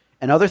good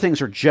and other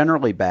things are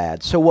generally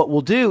bad. So what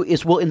we'll do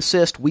is we'll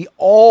insist we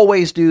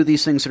always do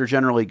these things that are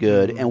generally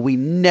good, and we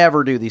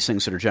never do these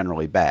things that are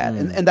generally bad,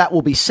 and that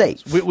will be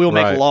safe. We'll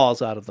make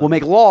laws out of them. We'll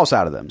make laws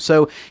out of them.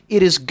 So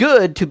it is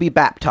good to be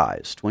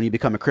baptized when you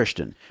become a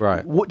Christian.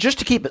 Right. Just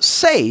to keep it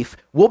safe,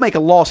 we'll make a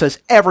law that says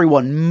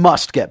everyone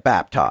must get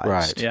baptized.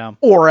 Right. Yeah.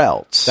 Or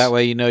else. That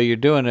way you know you're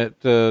doing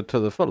it to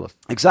the fullest.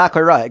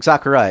 Exactly right.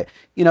 Exactly right.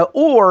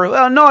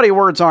 Or naughty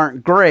words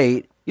aren't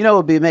great. What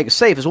would be make it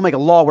safe is we'll make a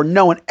law where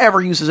no one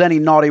ever uses any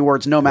naughty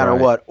words, no matter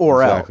what,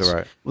 or exactly else.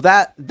 Right.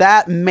 Well,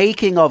 that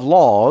making of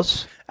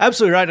laws.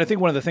 Absolutely right. And I think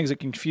one of the things that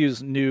can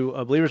confuse new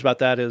believers about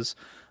that is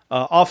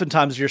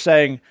oftentimes you're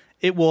saying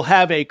it will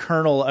have a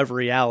kernel of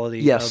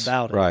reality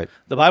about it. Right.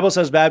 The Bible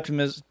says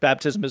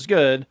baptism is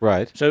good.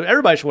 Right. So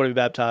everybody should want to be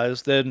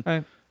baptized. Then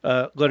Right.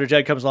 Glitter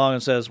Jed comes along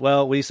and says,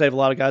 well, we save a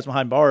lot of guys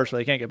behind bars so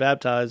they can't get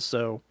baptized.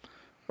 So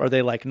are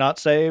they not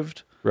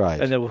saved?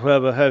 Right. And then we'll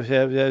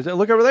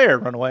look over there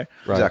and run away.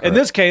 Right. Exactly. In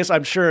this case,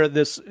 I'm sure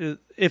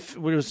if it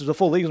was the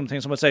full legalism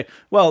thing, someone would say,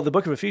 well, the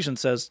book of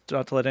Ephesians says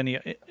not to let any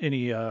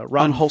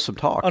Unwholesome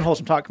talk.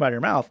 unwholesome talk come out of your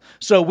mouth.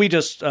 So we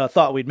just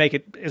thought we'd make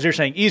it, as you're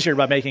saying, easier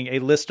by making a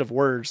list of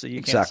words that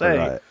you can't Exactly say.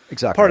 right.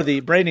 Exactly Part right. of the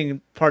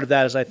branding part of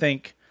that is, I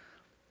think,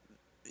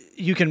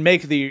 you can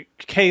make the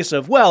case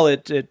of, well,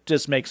 it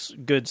just makes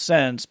good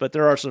sense, but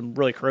there are some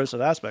really corrosive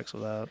aspects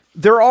of that.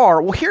 There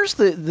are. Well, here's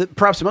the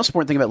perhaps the most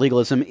important thing about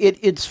legalism.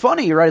 It's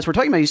funny, right? As we're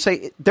talking about, you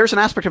say there's an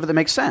aspect of it that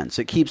makes sense.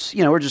 It keeps,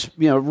 we're just,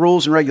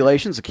 rules and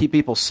regulations to keep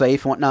people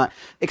safe and whatnot.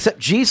 Except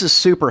Jesus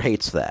super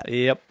hates that.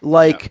 Yep.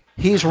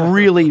 He's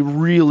really,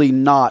 really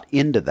not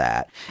into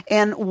that.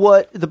 And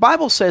what the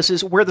Bible says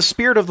is where the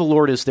Spirit of the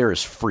Lord is, there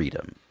is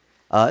freedom.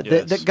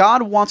 That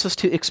God wants us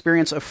to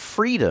experience a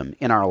freedom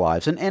in our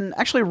lives. And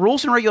actually,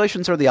 rules and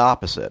regulations are the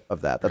opposite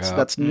of that.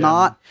 That's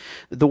not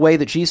the way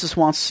that Jesus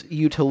wants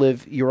you to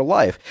live your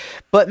life.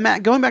 But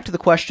Matt, going back to the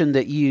question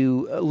that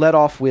you led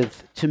off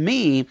with, to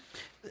me,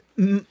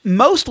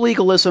 most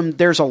legalism,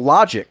 there's a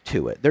logic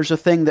to it. There's a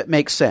thing that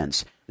makes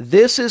sense.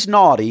 This is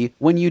naughty.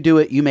 When you do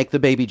it, you make the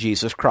baby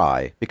Jesus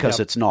cry because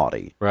it's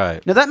naughty.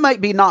 Right. Now, that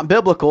might be not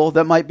biblical.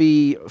 That might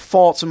be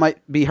false. It might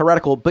be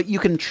heretical. But you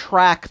can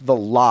track the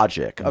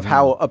logic of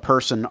how a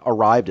person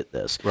arrived at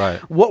this. Right.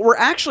 What we're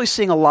actually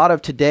seeing a lot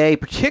of today,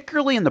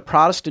 particularly in the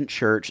Protestant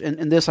church,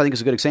 and this I think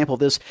is a good example of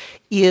this,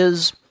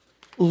 is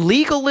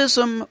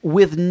legalism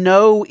with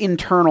no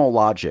internal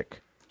logic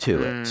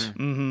to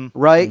it,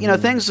 right?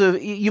 Things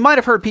you might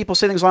have heard people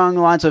say things along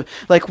the lines of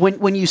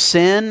when you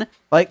sin,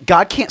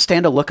 God can't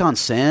stand to look on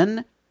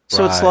sin,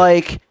 so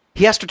it's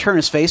he has to turn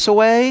his face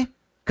away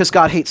because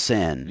God hates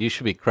sin. You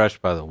should be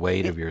crushed by the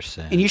weight of your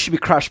sin. And you should be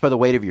crushed by the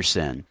weight of your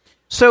sin.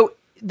 So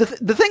the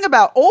thing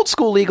about old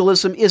school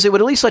legalism is it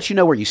would at least let you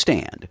know where you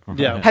stand.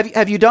 Yeah.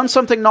 Have you done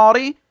something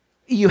naughty?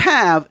 You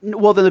have.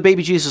 Well, then the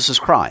baby Jesus is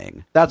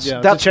crying. That's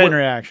a chain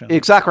reaction.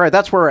 Exactly right.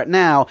 That's where we're at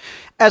now.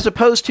 As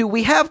opposed to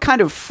we have kind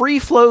of free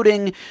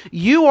floating.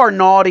 You are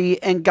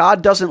naughty, and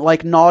God doesn't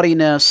like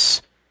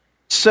naughtiness.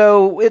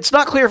 So it's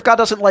not clear if God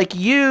doesn't like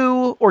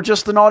you or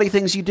just the naughty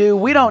things you do.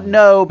 We don't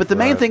know. But the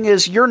main thing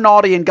is you're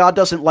naughty, and God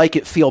doesn't like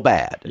it. Feel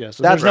bad. Yeah.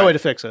 So there's no way to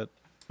fix it.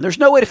 There's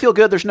no way to feel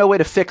good. There's no way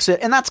to fix it.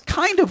 And that's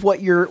kind of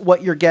what you're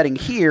getting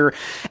here.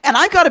 And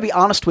I've got to be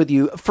honest with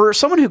you. For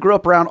someone who grew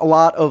up around a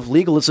lot of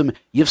legalism,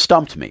 you've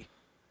stumped me.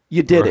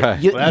 You did it.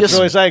 That's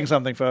really saying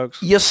something,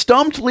 folks. You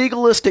stumped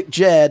legalistic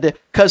Jed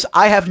because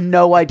I have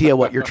no idea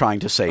what you're trying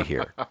to say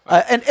here.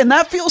 And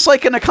that feels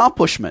like an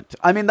accomplishment.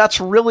 I mean, that's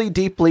really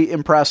deeply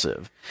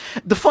impressive.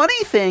 The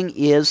funny thing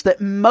is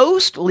that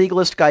most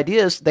legalistic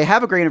ideas, they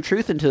have a grain of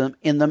truth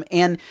in them,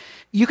 and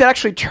you could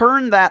actually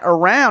turn that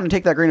around and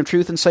take that grain of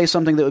truth and say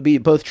something that would be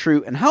both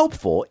true and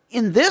helpful.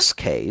 In this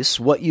case,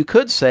 what you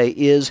could say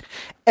is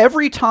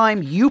every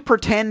time you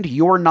pretend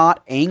you're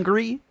not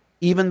angry,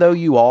 even though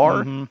you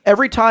are,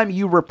 every time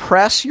you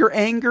repress your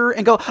anger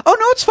and go, oh,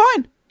 no, it's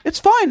fine. It's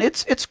fine.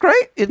 It's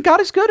great. God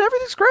is good.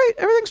 Everything's great.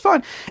 Everything's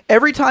fine.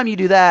 Every time you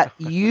do that,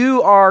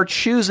 you are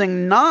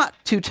choosing not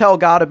to tell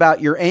God about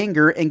your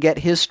anger and get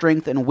his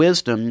strength and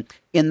wisdom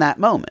in that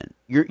moment.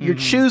 You're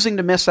choosing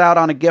to miss out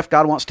on a gift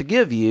God wants to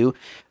give you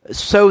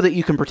so that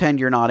you can pretend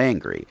you're not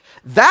angry.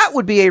 That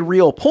would be a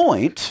real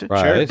point.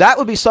 Right. That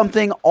would be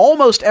something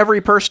almost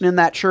every person in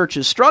that church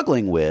is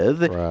struggling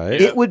with.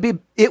 Right. It would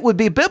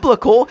be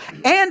biblical,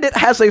 and it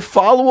has a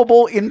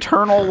followable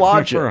internal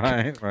logic.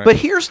 Right. But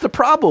here's the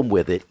problem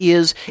with it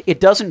is it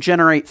doesn't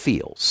generate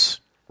feels.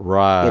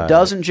 Right. It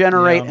doesn't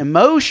generate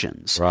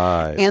emotions.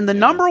 Right. And the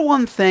number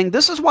one thing,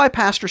 this is why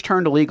pastors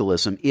turn to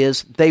legalism,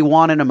 is they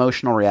want an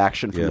emotional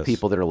reaction from the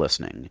people that are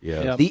listening.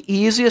 Yes. Yep. The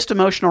easiest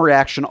emotional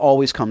reaction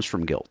always comes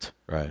from guilt.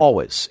 Right.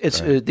 Always. It's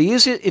the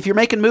easiest. If you're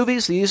making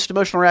movies, the easiest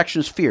emotional reaction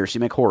is fear. So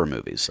you make horror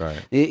movies.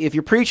 Right. If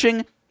you're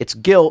preaching, it's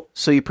guilt.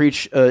 So you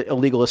preach a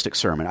legalistic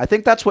sermon. I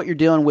think that's what you're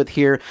dealing with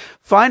here.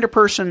 Find a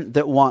person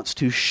that wants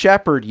to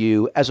shepherd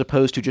you as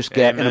opposed to just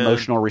get an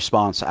emotional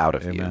response out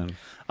of you.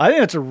 I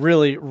think that's a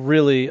really,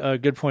 really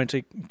good point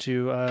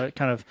to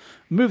kind of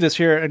move this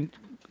here. And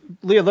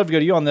Lee, I'd love to go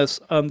to you on this.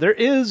 There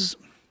is,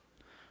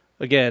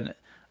 again,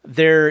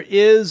 there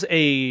is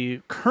a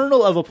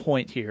kernel of a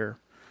point here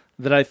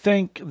that I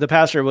think the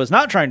pastor was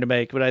not trying to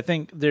make, but I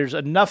think there's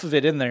enough of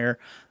it in there,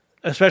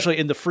 especially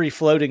in the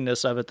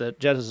free-floatingness of it that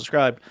Jed has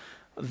described,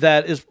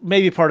 that is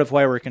maybe part of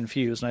why we're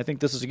confused. And I think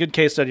this is a good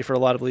case study for a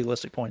lot of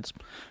legalistic points.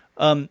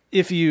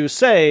 If you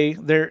say,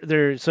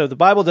 so the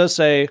Bible does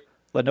say,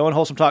 let no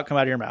unwholesome talk come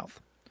out of your mouth.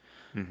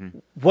 Mm-hmm.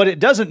 What it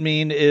doesn't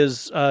mean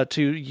is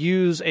to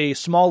use a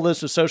small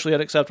list of socially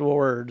unacceptable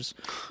words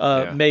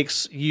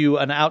makes you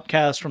an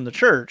outcast from the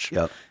church.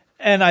 Yep.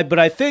 But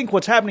I think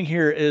what's happening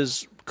here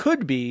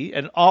could be,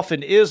 and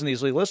often is in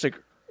these legalistic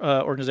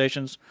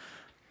organizations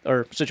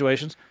or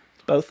situations,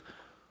 both,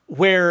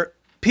 where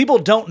people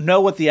don't know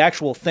what the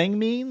actual thing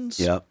means.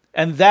 Yep.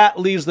 And that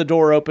leaves the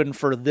door open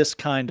for this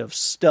kind of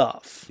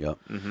stuff. Yep.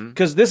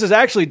 Because this is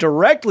actually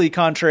directly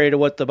contrary to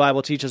what the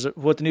Bible teaches,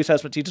 what the New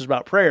Testament teaches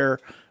about prayer,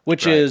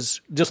 which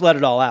is just let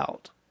it all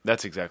out.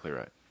 That's exactly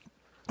right.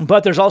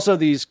 But there's also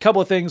these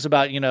couple of things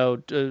about,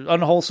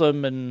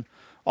 unwholesome and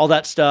all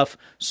that stuff.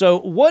 So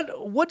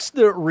what's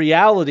the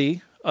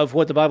reality of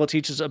what the Bible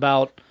teaches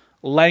about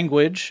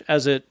language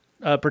as it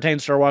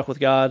pertains to our walk with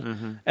God?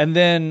 Mm-hmm. And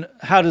then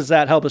how does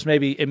that help us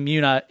maybe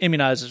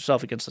immunize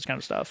ourselves against this kind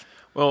of stuff?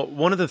 Well,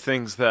 one of the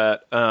things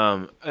that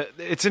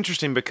it's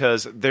interesting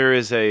because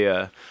there's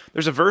a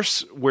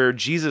verse where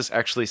Jesus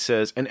actually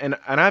says, and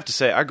I have to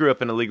say, I grew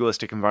up in a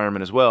legalistic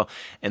environment as well,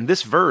 and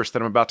this verse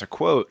that I'm about to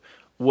quote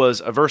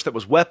was a verse that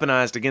was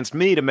weaponized against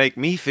me to make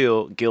me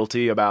feel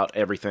guilty about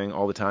everything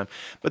all the time.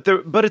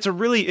 But it's a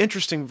really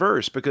interesting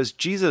verse because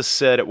Jesus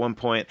said at one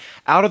point,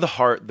 "Out of the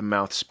heart the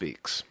mouth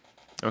speaks."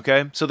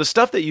 Okay? So the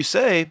stuff that you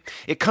say,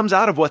 it comes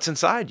out of what's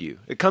inside you.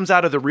 It comes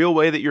out of the real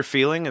way that you're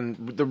feeling and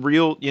the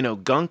real,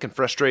 gunk and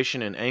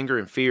frustration and anger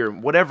and fear,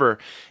 whatever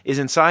is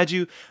inside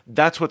you,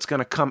 that's what's going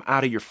to come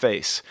out of your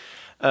face.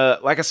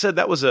 Like I said,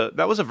 that was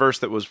a verse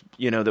that was,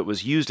 that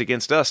was used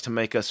against us to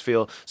make us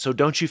feel, so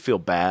don't you feel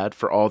bad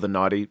for all the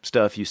naughty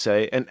stuff you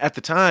say? And at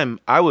the time,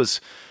 I was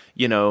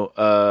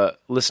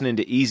listening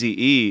to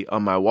Eazy-E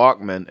on my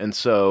Walkman, and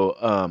so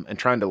and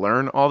trying to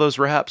learn all those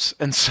raps,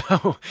 and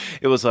so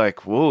it was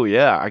like, whoa,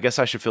 yeah, I guess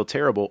I should feel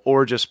terrible,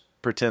 or just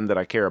pretend that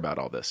I care about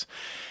all this.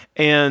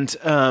 And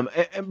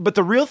but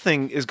the real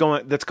thing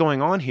that's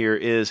going on here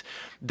is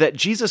that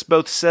Jesus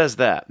both says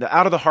that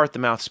out of the heart the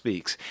mouth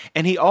speaks,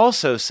 and he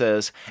also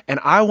says,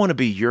 and I want to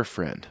be your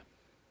friend.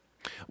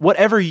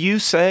 Whatever you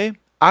say,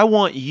 I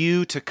want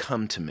you to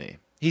come to me.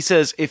 He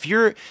says, if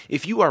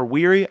you are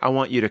weary, I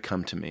want you to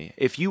come to me.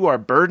 If you are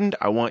burdened,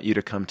 I want you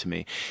to come to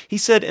me. He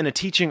said in a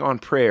teaching on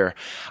prayer,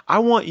 I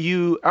want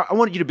you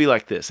to be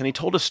like this. And he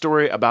told a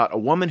story about a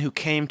woman who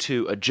came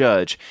to a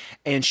judge,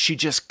 and she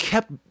just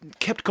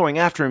kept going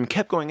after him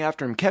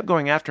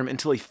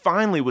until he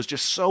finally was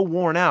just so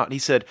worn out. And he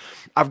said,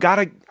 I got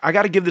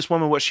to give this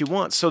woman what she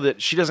wants so that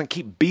she doesn't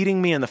keep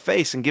beating me in the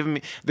face and giving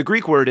me, the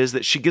Greek word is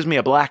that she gives me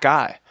a black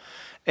eye.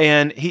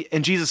 And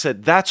Jesus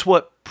said, that's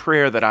what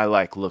prayer that I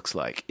like looks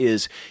like,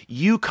 is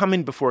you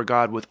coming before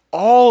God with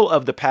all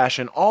of the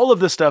passion, all of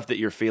the stuff that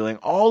you're feeling,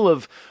 all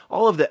of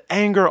the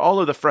anger,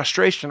 all of the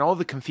frustration, all of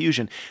the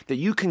confusion, that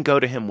you can go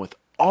to him with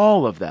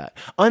all of that,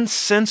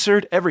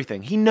 uncensored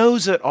everything. He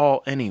knows it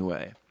all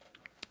anyway.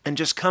 And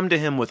just come to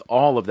him with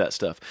all of that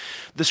stuff.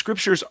 The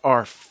scriptures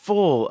are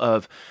full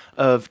of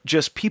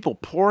just people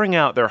pouring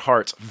out their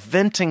hearts,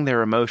 venting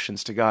their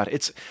emotions to God.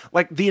 It's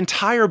like the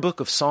entire book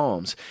of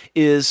Psalms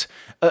is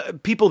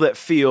people that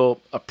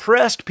feel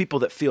oppressed, people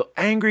that feel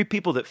angry,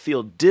 people that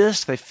feel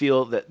dissed, they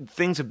feel that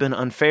things have been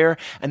unfair,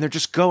 and they're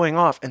just going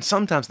off. And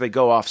sometimes they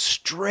go off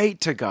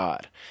straight to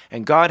God.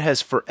 And God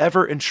has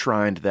forever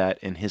enshrined that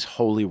in his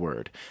holy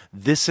word.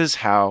 This is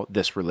how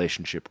this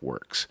relationship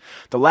works.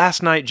 The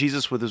last night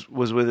Jesus was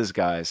with his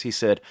guys, he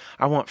said,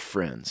 I want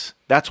friends.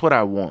 That's what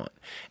I want.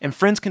 And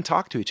friends can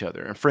talk to each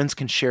other, and friends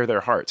can share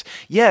their hearts.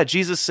 Yeah,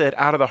 Jesus said,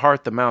 out of the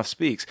heart the mouth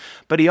speaks.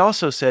 But he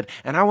also said,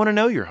 and I want to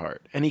know your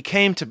heart. And he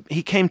came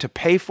to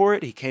pay for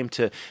it. He came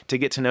to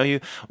get to know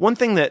you. One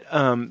thing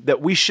that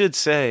we should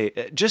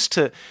say, just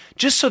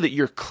so that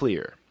you're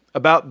clear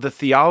about the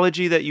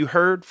theology that you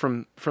heard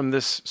from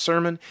this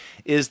sermon,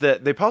 is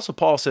that the Apostle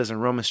Paul says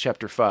in Romans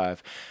chapter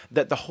 5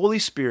 that the Holy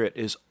Spirit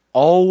is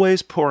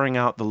always pouring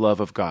out the love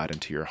of God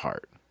into your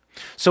heart.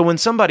 So when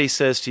somebody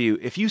says to you,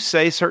 if you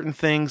say certain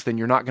things, then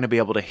you're not going to be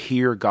able to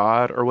hear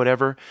God or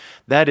whatever,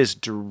 that is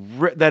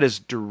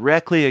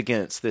directly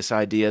against this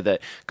idea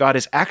that God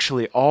is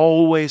actually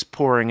always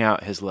pouring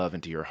out his love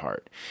into your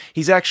heart.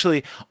 He's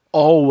actually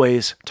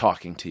always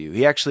talking to you.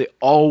 He actually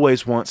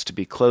always wants to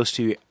be close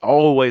to you,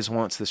 always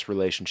wants this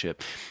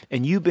relationship.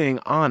 And you being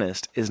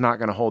honest is not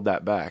going to hold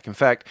that back. In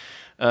fact,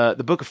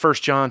 the book of 1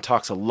 John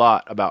talks a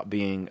lot about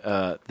being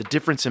the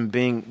difference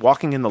in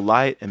walking in the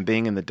light and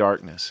being in the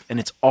darkness. And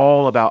it's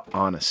all about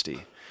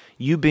honesty.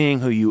 You being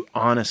who you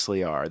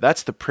honestly are.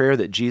 That's the prayer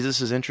that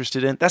Jesus is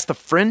interested in. That's the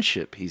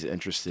friendship he's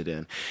interested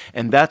in.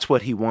 And that's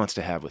what he wants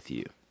to have with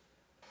you.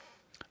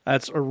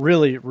 That's a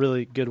really,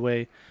 really good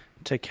way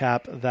to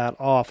cap that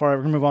off. All right,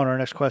 we're going to move on to our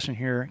next question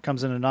here. It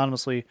comes in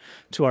anonymously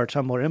to our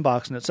Tumblr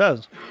inbox, and it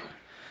says,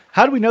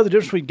 How do we know the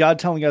difference between God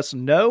telling us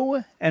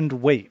no and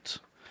wait?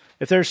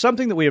 If there's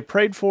something that we have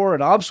prayed for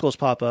and obstacles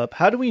pop up,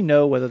 how do we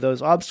know whether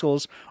those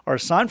obstacles are a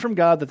sign from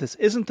God that this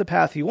isn't the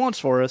path he wants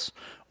for us,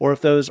 or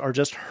if those are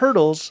just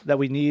hurdles that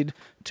we need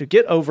to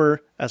get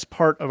over as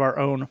part of our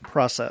own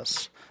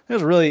process?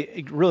 That's a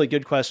really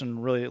good question.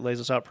 Really lays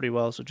us out pretty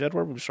well. So, Jed,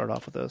 where would we start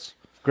off with this?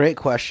 Great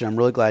question. I'm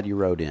really glad you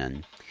wrote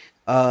in.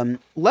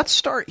 Let's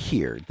start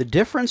here. The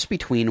difference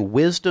between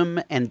wisdom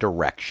and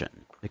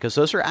direction, because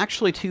those are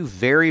actually two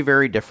very,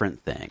 very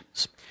different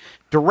things.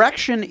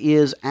 Direction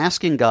is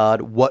asking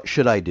God, what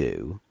should I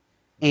do?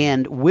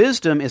 And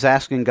wisdom is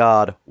asking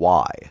God,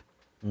 why?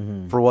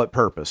 Mm-hmm. For what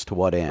purpose? To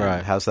what end?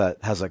 Right. How's that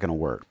going to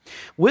work?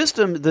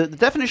 Wisdom, the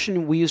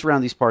definition we use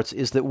around these parts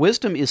is that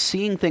wisdom is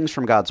seeing things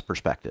from God's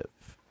perspective.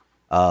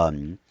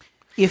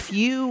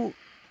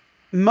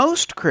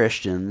 Most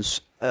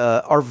Christians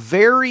are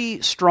very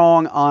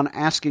strong on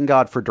asking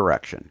God for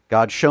direction.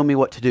 God, show me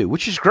what to do,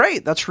 which is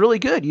great. That's really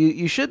good.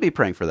 You should be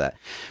praying for that.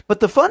 But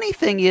the funny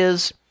thing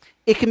is,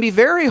 it can be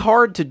very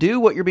hard to do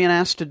what you're being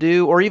asked to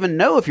do, or even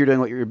know if you're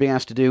doing what you're being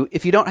asked to do,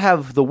 if you don't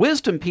have the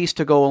wisdom piece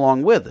to go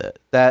along with it.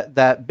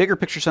 That bigger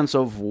picture sense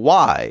of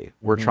why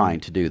we're trying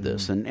to do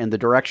this, and the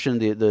direction,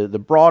 the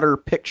broader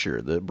picture,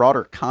 the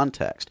broader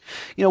context.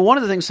 One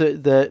of the things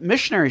that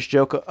missionaries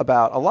joke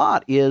about a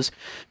lot is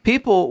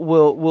people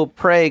will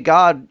pray,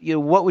 God,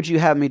 what would you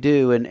have me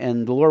do?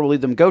 And the Lord will lead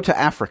them, go to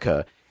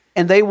Africa.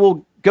 And they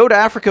will go to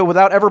Africa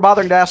without ever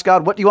bothering to ask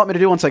God, what do you want me to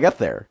do once I get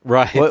there?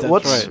 Right.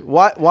 That's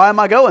right. Why am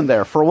I going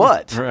there? For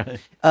what? Right.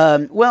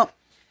 Well,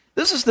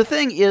 this is the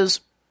thing is,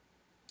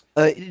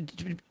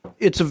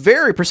 it's a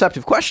very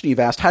perceptive question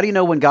you've asked. How do you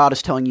know when God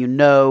is telling you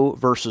no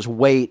versus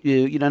wait?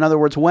 In other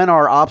words, when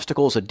are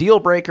obstacles a deal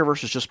breaker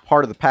versus just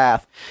part of the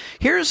path?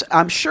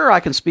 I'm sure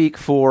I can speak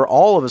for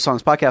all of us on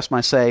this podcast when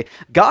I say,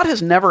 God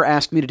has never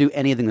asked me to do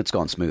anything that's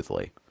gone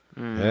smoothly.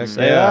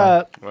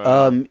 Yeah.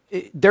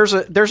 There's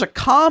a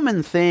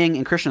common thing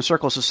in Christian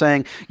circles of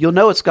saying you'll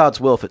know it's God's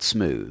will if it's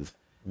smooth.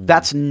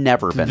 That's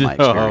never been my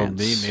experience.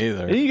 Me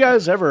neither. Have you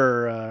guys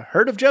ever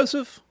heard of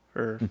Joseph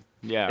or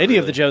any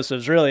of the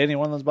Josephs? Really, any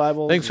one of those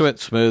Bibles? Things went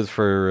smooth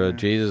for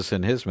Jesus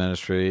in his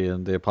ministry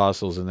and the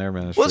apostles in their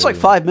ministry. Well, it's like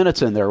 5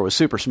 minutes in there it was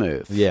super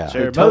smooth. Yeah,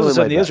 sure. Totally Moses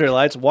and the back.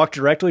 Israelites walked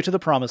directly to the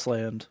Promised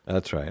Land.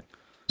 That's right.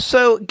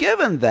 So,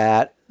 given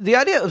that, the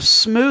idea of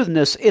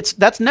smoothness,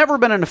 that's never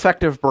been an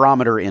effective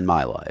barometer in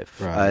my life.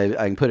 Right.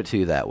 I can put it to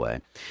you that way.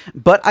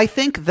 But I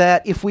think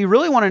that if we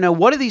really want to know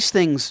what do these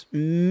things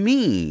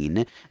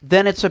mean,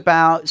 then it's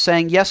about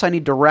saying, yes, I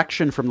need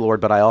direction from the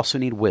Lord, but I also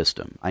need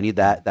wisdom. I need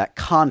that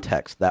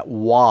context, that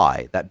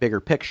why, that bigger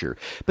picture.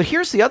 But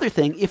here's the other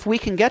thing. If we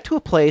can get to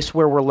a place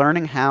where we're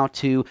learning how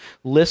to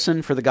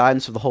listen for the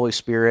guidance of the Holy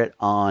Spirit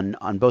on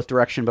both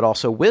direction but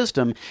also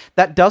wisdom,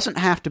 that doesn't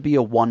have to be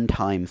a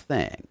one-time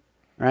thing.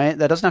 Right?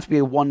 That doesn't have to be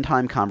a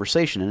one-time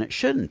conversation, and it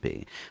shouldn't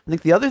be. I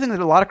think the other thing that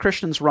a lot of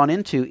Christians run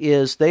into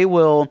is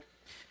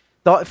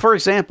for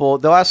example,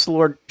 they'll ask the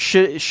Lord,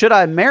 should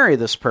I marry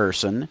this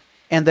person?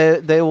 And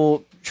they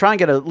will try and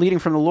get a leading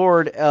from the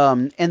Lord,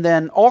 and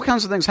then all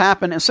kinds of things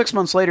happen, and 6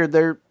 months later,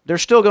 they're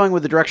still going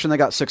with the direction they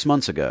got 6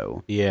 months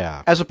ago.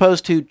 Yeah. As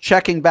opposed to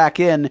checking back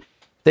in,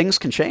 things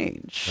can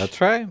change.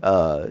 That's right.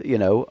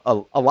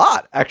 A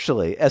lot,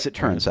 actually, as it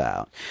turns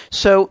out.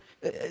 So,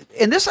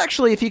 and this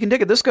actually, if you can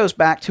dig it, this goes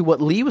back to what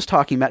Lee was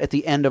talking about at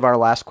the end of our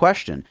last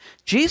question.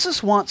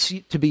 Jesus wants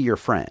you to be your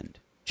friend.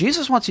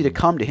 Jesus wants you to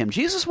come to him.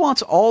 Jesus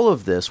wants all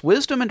of this,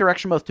 wisdom and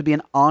direction both, to be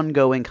an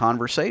ongoing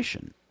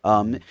conversation.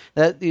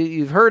 That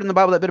you've heard in the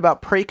Bible that bit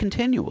about pray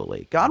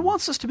continually. God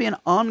wants this to be an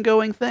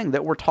ongoing thing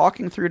that we're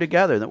talking through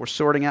together, that we're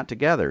sorting out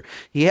together.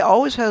 He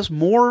always has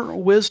more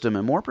wisdom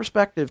and more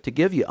perspective to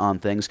give you on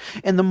things.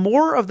 And the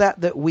more of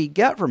that we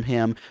get from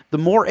him, the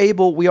more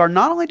able we are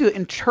not only to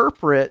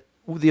interpret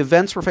the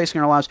events we're facing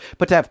in our lives,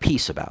 but to have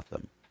peace about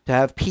them. To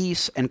have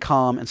peace and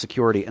calm and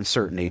security and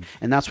certainty.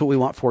 And that's what we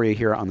want for you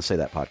here on the Say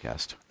That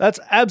podcast. That's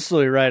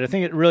absolutely right. I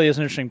think it really is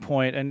an interesting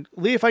point. And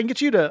Lee, if I can get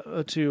you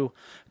to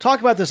talk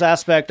about this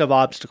aspect of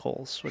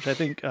obstacles, which I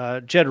think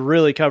Jed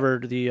really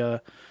covered the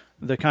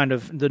kind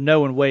of the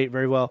know and wait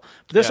very well.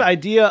 But this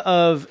idea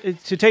of,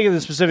 to take the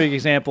specific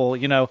example,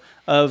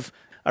 of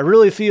I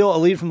really feel a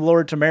lead from the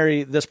Lord to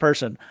marry this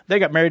person. They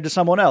got married to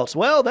someone else.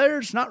 Well,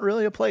 there's not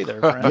really a play there,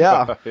 friend.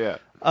 Yeah.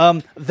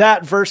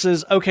 That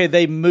versus, okay,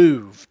 they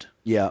moved.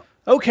 Yeah.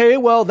 Okay,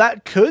 well,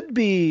 that could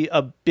be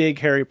a big,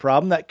 hairy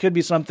problem. That could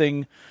be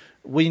something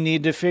we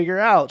need to figure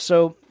out.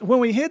 So when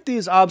we hit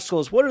these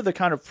obstacles, what are the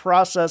kind of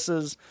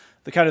processes,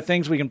 the kind of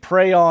things we can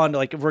pray on?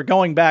 Like if we're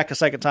going back a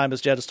second time,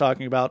 as Jed is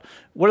talking about,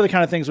 what are the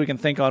kind of things we can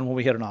think on when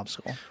we hit an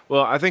obstacle?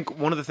 Well, I think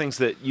one of the things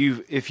that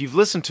if you've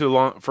listened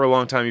to for a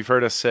long time, you've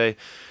heard us say,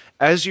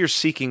 as you're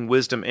seeking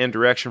wisdom and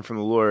direction from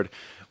the Lord,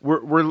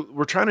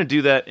 we're trying to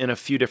do that in a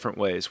few different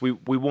ways. We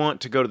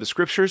want to go to the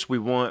scriptures. We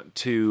want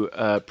to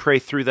pray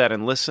through that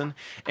and listen,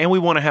 and we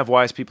want to have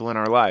wise people in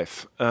our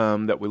life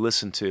that we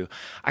listen to.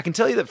 I can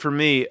tell you that for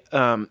me,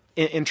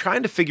 in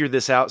trying to figure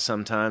this out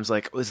sometimes,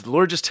 like, is the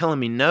Lord just telling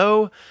me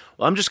no?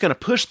 Well, I'm just going to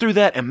push through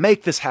that and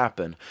make this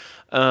happen.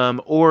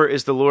 Or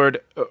is the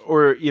Lord,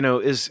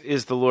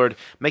 is the Lord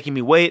making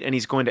me wait and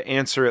he's going to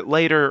answer it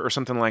later or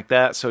something like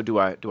that? So do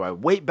I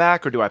wait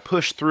back or do I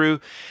push through?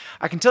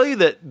 I can tell you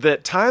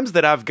that times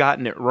that I've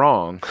gotten it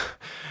wrong,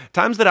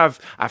 times that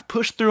I've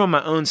pushed through on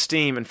my own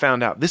steam and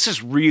found out this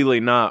is really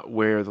not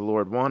where the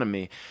Lord wanted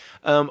me.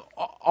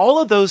 All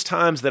of those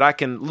times that I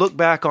can look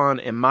back on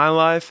in my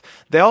life,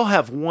 they all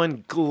have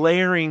one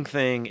glaring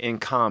thing in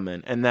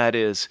common, and that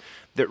is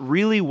that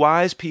really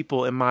wise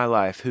people in my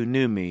life who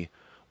knew me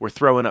were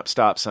throwing up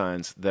stop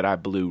signs that I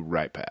blew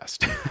right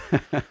past.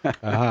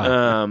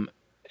 And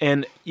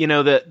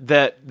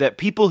that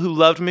people who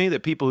loved me,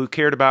 that people who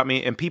cared about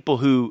me, and people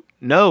who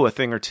know a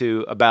thing or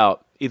two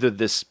about either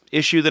this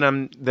issue that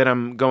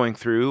I'm going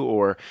through,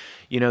 or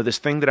this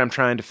thing that I'm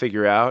trying to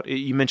figure out.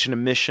 You mentioned a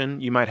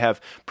mission. You might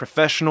have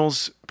professional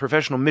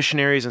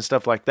missionaries and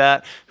stuff like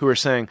that who are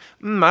saying,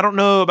 I don't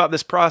know about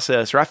this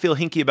process, or I feel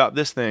hinky about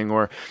this thing,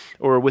 or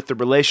with the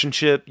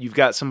relationship, you've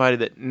got somebody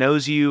that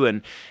knows you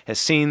and has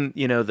seen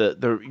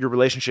your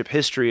relationship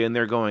history, and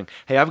they're going,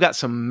 hey, I've got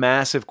some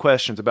massive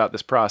questions about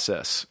this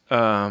process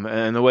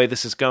and the way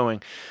this is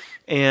going.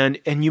 And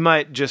you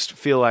might just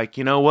feel like,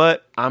 you know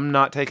what? I'm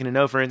not taking a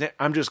no for anything.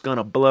 I'm just going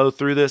to blow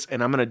through this,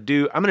 and I'm going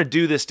to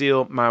do this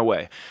deal my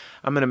way.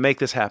 I'm going to make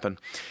this happen.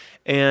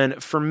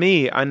 And for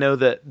me, I know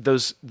that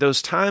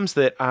those times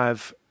that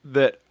I've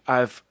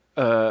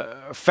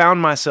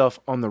found myself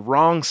on the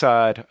wrong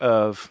side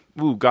of,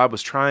 God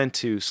was trying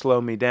to slow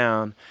me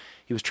down.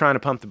 He was trying to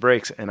pump the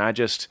brakes, and I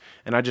just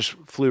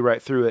flew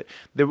right through it.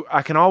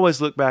 I can always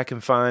look back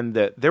and find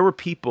that there were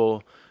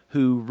people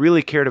who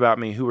really cared about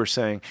me, who were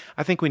saying,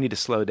 I think we need to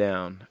slow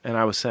down. And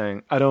I was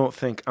saying, I don't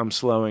think I'm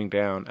slowing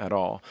down at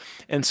all.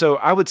 And so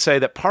I would say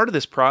that part of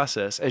this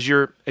process, as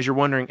you're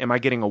wondering, am I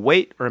getting a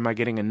wait or am I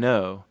getting a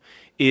no,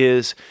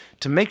 is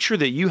to make sure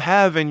that you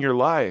have in your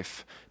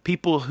life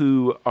people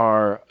who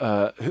are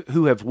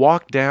who have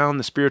walked down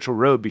the spiritual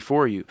road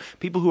before you,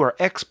 people who are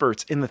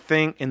experts in the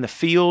thing, in the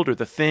field or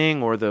the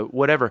thing or the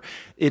whatever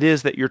it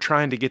is that you're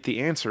trying to get the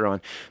answer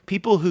on,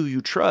 people who you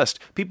trust,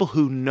 people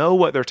who know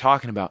what they're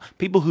talking about,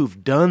 people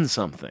who've done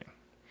something.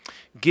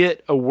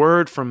 Get a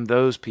word from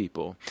those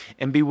people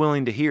and be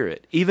willing to hear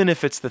it, even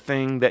if it's the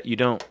thing that you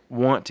don't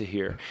want to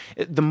hear.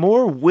 The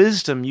more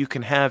wisdom you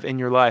can have in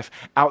your life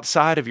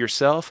outside of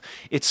yourself,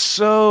 it's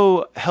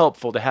so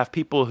helpful to have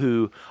people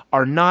who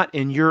are not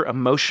in your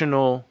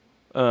emotional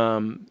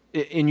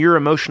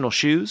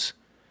shoes.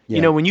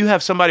 Yeah. When you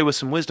have somebody with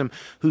some wisdom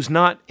who's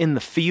not in the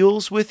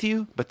fields with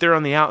you, but they're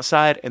on the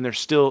outside and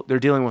they're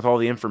dealing with all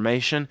the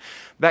information,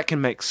 that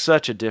can make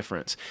such a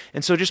difference.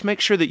 And so just make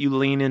sure that you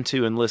lean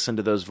into and listen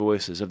to those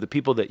voices of the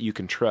people that you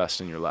can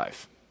trust in your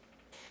life.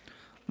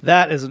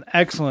 That is an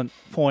excellent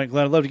point,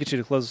 Glenn. I'd love to get you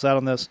to close us out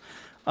on this.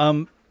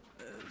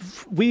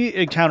 We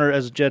encounter,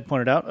 as Jed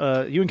pointed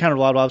out, you encountered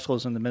a lot of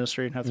obstacles in the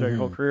ministry and have throughout your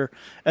whole career.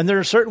 And there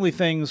are certainly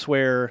things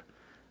where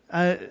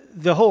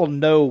the whole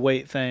no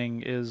wait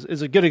thing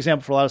is a good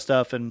example for a lot of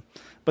stuff,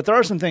 but there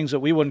are some things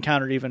that we would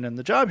encounter even in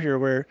the job here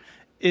where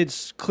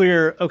it's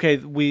clear, okay,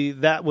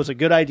 that was a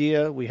good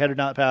idea, we headed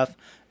down that path,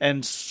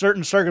 and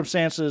certain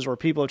circumstances or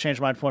people have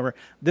changed my mind to the point where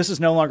this is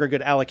no longer a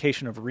good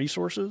allocation of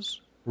resources.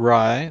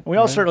 Right. We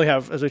all certainly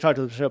have, as we talked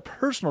about the show,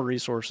 personal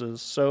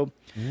resources. So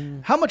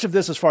how much of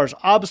this as far as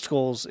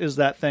obstacles is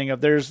that thing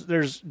of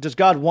does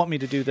God want me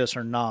to do this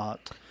or not?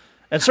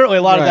 And certainly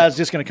a lot of that is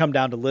just going to come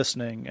down to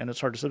listening, and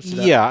it's hard to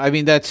substitute. Yeah, I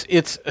mean,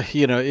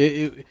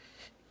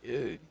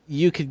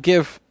 you could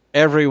give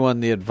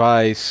everyone the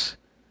advice,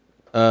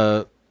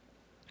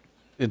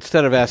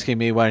 instead of asking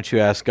me, why don't you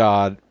ask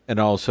God, and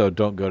also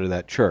don't go to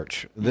that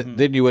church.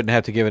 Then you wouldn't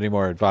have to give any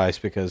more advice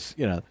because,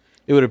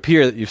 it would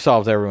appear that you've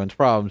solved everyone's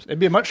problems. It'd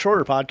be a much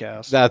shorter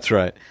podcast. That's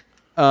right.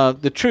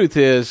 The truth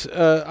is,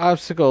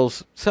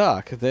 obstacles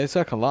suck. They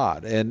suck a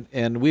lot, and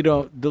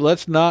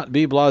let's not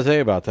be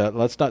blasé about that.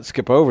 Let's not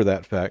skip over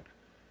that fact.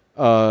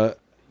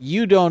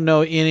 You don't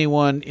know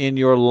anyone in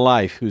your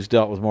life who's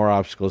dealt with more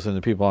obstacles than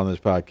the people on this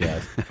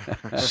podcast.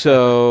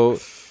 So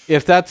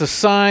if that's a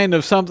sign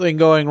of something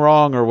going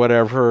wrong or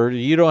whatever,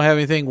 you don't have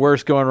anything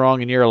worse going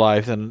wrong in your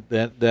life than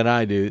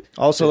I do.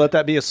 Also, let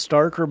that be a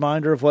stark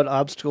reminder of what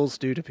obstacles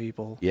do to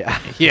people. Yeah.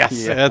 Yes,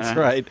 yeah. That's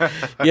right.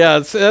 Yeah,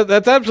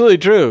 that's absolutely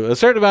true. A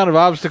certain amount of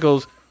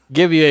obstacles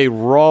give you a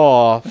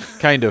raw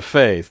kind of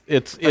faith.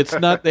 It's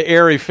not the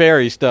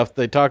airy-fairy stuff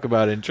they talk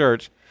about in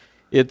church.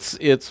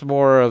 It's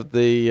more of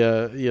the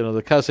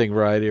the cussing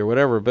variety or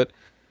whatever. But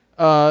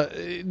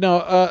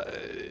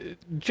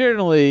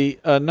generally,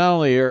 not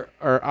only are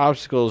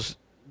obstacles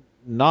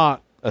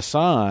not a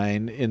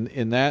sign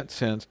in that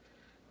sense,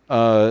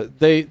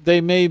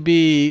 they may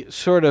be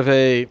sort of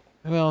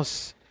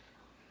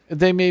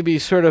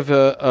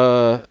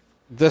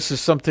this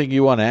is something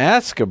you want to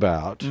ask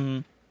about. Mm-hmm.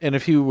 And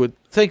if you would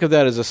think of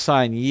that as a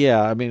sign,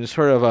 I mean, it's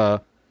sort of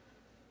a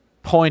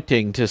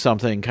pointing to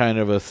something kind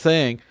of a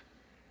thing.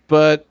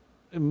 But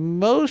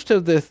most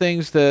of the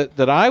things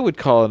that I would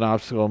call an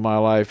obstacle in my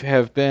life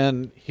have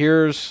been,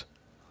 here's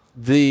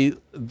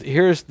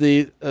here's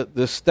the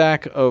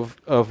stack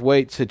of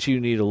weights that you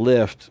need to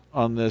lift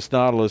on this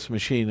Nautilus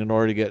machine in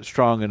order to get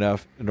strong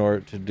enough in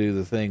order to do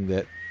the thing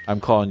that I'm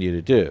calling you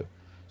to do.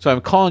 So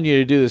I'm calling you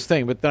to do this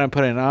thing, but then I'm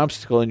putting an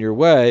obstacle in your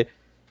way.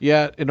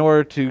 Yet, in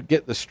order to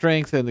get the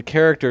strength and the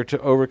character to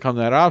overcome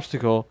that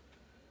obstacle,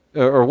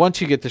 or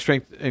once you get the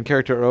strength and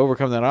character to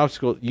overcome that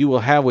obstacle, you will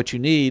have what you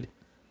need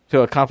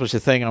to accomplish the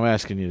thing I'm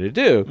asking you to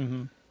do.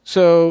 Mm-hmm.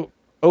 So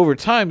over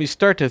time, you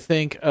start to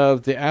think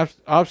of the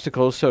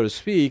obstacles, so to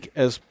speak,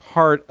 as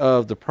part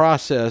of the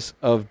process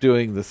of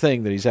doing the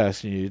thing that he's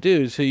asking you to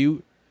do. So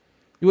you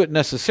wouldn't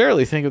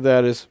necessarily think of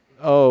that as,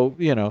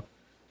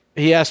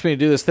 he asked me to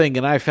do this thing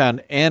and I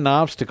found an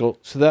obstacle,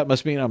 so that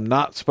must mean I'm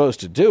not supposed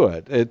to do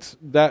it.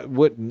 That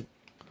wouldn't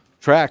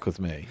track with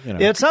me. Yeah,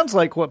 it sounds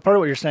like part of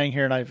what you're saying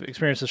here, and I've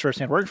experienced this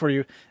firsthand working for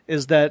you,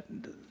 is that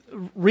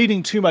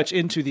reading too much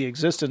into the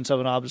existence of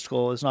an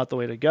obstacle is not the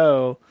way to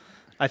go.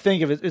 I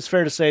think it's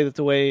fair to say that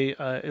the way,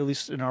 at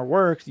least in our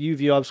work, you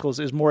view obstacles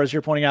is more, as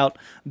you're pointing out,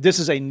 this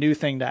is a new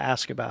thing to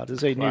ask about.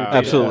 It's a new data.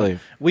 Absolutely.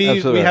 We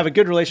have a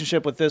good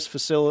relationship with this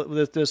facility,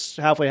 with this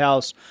halfway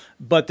house,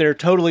 but they're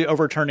totally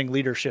overturning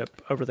leadership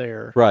over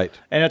there. Right.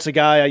 And it's a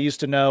guy I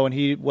used to know, and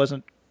he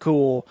wasn't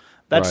cool.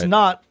 That's right.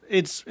 not.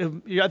 It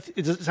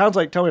sounds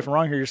like. Tell me if I'm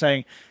wrong here. You're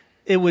saying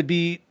it would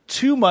be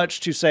too much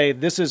to say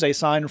this is a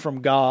sign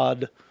from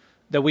God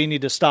that we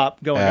need to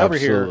stop going over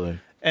here,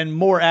 and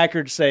more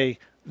accurate to say,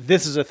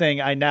 this is a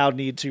thing I now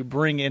need to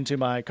bring into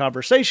my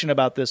conversation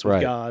about this with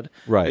God,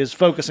 is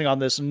focusing on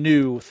this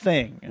new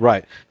thing.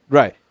 Right.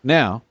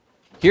 Now,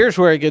 here's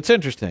where it gets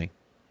interesting.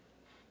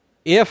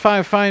 If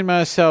I find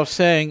myself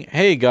saying,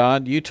 hey,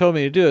 God, you told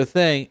me to do a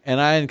thing,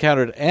 and I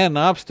encountered an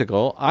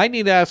obstacle, I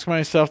need to ask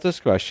myself this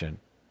question.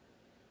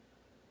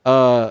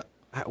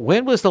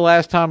 When was the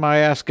last time I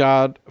asked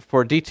God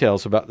for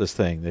details about this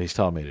thing that he's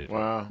telling me to do?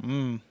 Wow.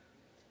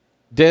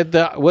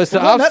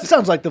 That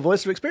sounds like the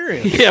voice of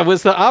experience. Yeah,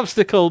 was the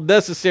obstacle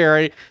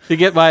necessary to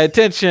get my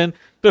attention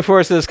to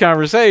force this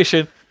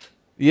conversation?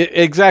 Yeah,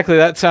 exactly.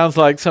 That sounds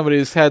like somebody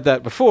who's had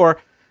that before.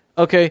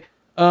 Okay.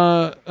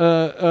 And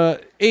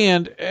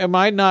am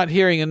I not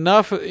hearing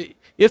enough?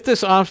 If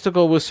this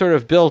obstacle was sort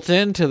of built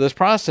into this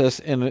process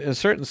in a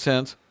certain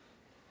sense,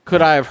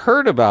 could I have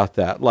heard about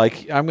that?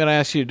 Like, I'm going to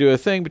ask you to do a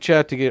thing, but you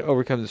have to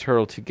overcome this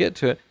hurdle to get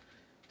to it.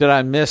 Did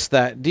I miss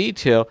that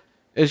detail?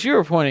 As you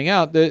were pointing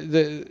out,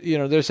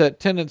 there's that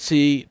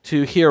tendency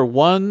to hear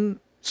one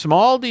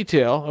small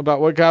detail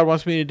about what God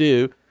wants me to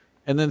do,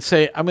 and then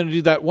say, I'm going to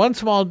do that one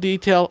small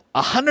detail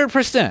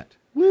 100%.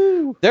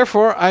 Woo!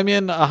 Therefore, I'm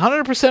in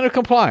 100% of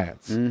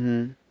compliance.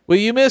 Mm-hmm. Well,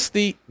 you miss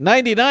the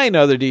 99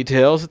 other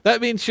details. That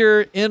means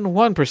you're in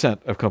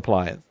 1% of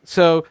compliance.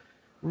 So,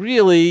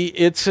 really,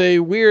 it's a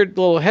weird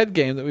little head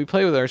game that we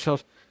play with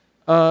ourselves.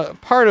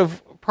 Part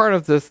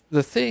of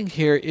the thing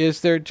here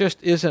is there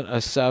just isn't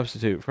a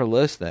substitute for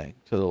listening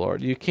to the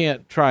Lord. You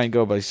can't try and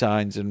go by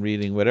signs and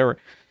reading, whatever.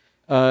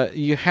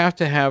 You have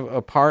to have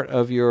a part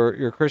of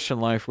your Christian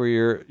life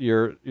where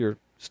you're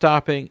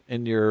stopping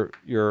and you're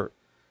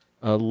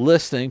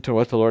listening to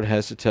what the Lord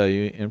has to tell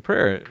you in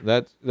prayer.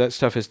 That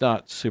stuff is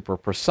not super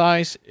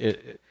precise.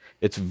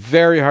 It's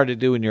very hard to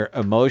do when you're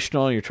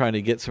emotional and you're trying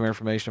to get some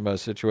information about a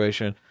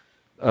situation,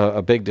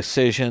 a big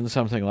decision,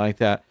 something like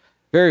that.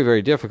 Very,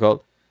 very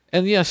difficult.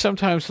 And yes,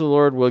 sometimes the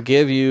Lord will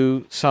give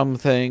you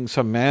something,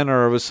 some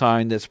manner of a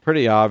sign that's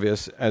pretty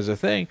obvious as a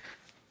thing.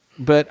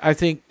 But I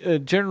think,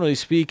 generally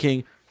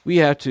speaking, we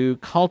have to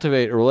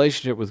cultivate a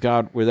relationship with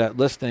God where that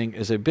listening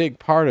is a big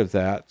part of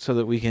that, so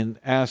that we can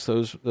ask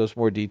those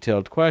more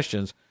detailed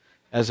questions,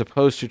 as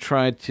opposed to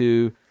trying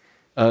to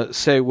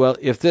say, well,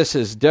 if this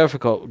is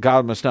difficult,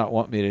 God must not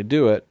want me to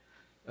do it.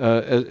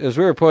 As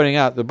we were pointing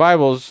out, the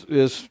Bible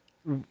is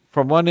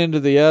from one end to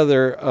the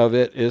other of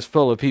it is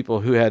full of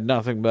people who had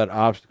nothing but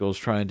obstacles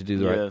trying to do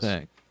the right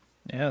thing.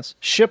 Yes,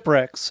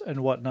 shipwrecks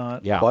and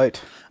whatnot. Yeah,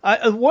 quite.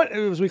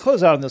 As we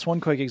close out on this, one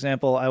quick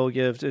example I will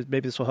give. Maybe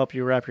this will help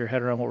you wrap your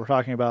head around what we're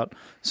talking about.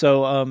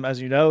 So, as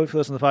you know, if you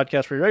listen to the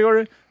podcast pretty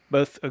regularly,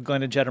 both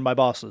Glenn and Jed are my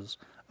bosses.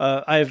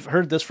 I've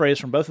heard this phrase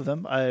from both of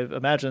them. I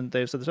imagine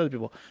they've said this to other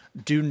people.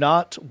 Do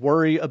not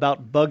worry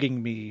about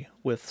bugging me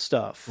with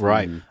stuff.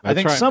 Right. I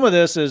think some of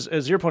this is,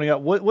 as you're pointing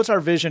out, what's our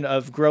vision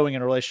of growing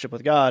in a relationship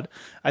with God?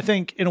 I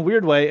think in a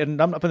weird way,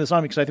 and I'm not putting this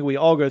on because I think we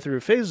all go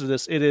through phases of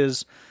this, it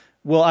is,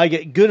 will I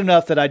get good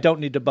enough that I don't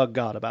need to bug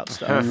God about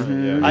stuff?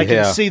 I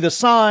can see the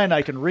sign,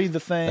 I can read the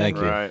thing. Thank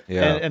you. Right.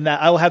 Yeah. And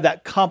that I will have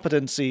that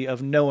competency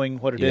of knowing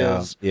what it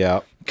is.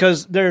 Yeah.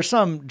 Because there are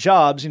some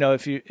jobs,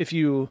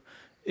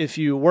 if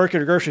you work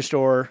at a grocery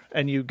store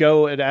and you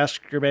go and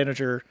ask your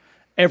manager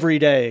every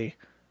day,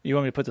 you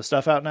want me to put the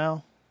stuff out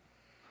now?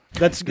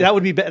 That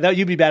would be that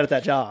you'd be bad at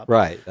that job.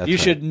 Right. You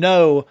should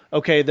know.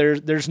 Okay,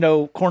 there's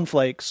no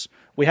cornflakes.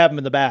 We have them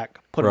in the back.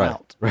 Put them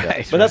out.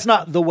 Right. But that's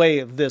not the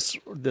way this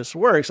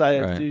works.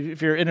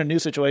 If you're in a new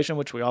situation,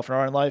 which we often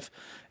are in life,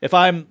 if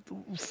I'm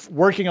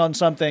working on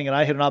something and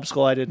I hit an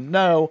obstacle I didn't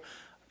know,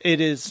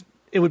 it is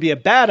it would be a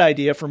bad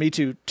idea for me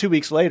to 2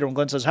 weeks later when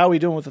Glenn says, "How are we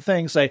doing with the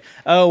thing?" say,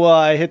 "Oh, well,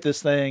 I hit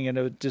this thing," and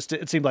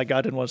it seemed like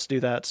God didn't want us to do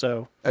that,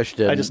 so I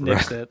just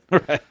nixed it.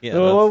 Right. Yeah,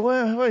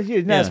 well, you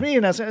didn't ask me,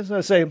 and so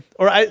I say,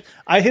 or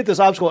I hit this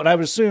obstacle, and I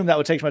would assume that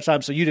would take too much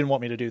time, so you didn't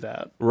want me to do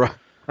that.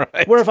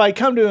 right. Where if I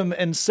come to him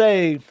and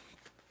say,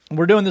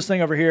 "We're doing this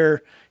thing over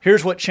here.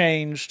 Here's what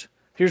changed.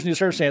 Here's a new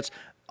circumstance."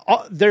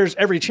 There's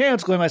every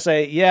chance Glenn might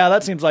say, "Yeah,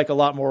 that seems like a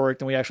lot more work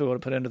than we actually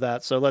want to put into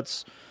that. So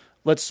let's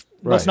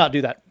not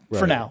do that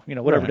for now.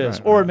 Whatever it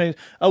is." Or maybe,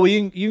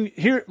 you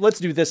here. Let's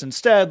do this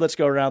instead. Let's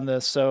go around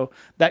this. So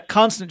that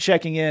constant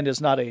checking in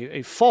is not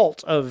a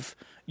fault of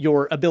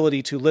your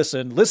ability to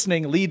listen.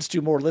 Listening leads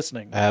to more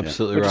listening.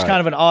 Absolutely, which is kind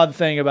of an odd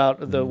thing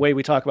about the way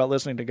we talk about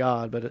listening to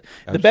God. But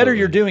the better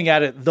you're doing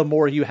at it, the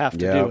more you have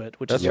to do it,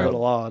 which is a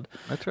little odd.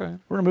 That's right.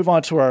 We're going to move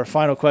on to our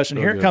final question.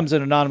 Here it comes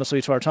in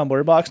anonymously to our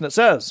Tumblr inbox, and it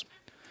says,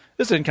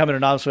 "This didn't come in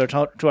anonymously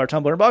to our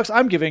Tumblr inbox.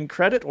 I'm giving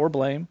credit or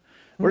blame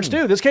where it's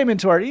due. This came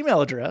into our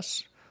email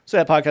address,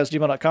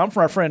 saythatpodcast@gmail.com,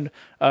 from our friend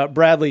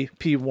Bradley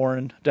P.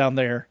 Warren down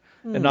there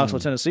in Knoxville,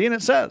 Tennessee, and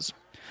it says,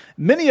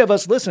 'Many of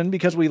us listen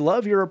because we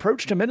love your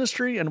approach to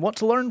ministry and want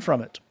to learn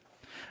from it.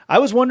 I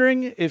was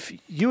wondering if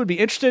you would be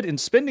interested in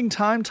spending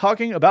time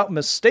talking about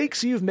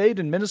mistakes you've made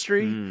in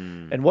ministry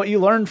and what you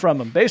learned from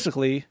them.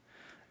 Basically,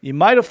 you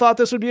might have thought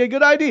this would be a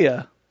good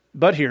idea,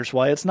 but here's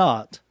why it's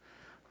not.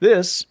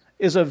 This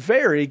is a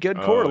very good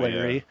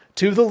corollary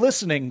to the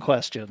listening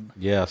question.'"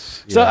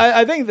 Yes. So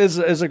I think this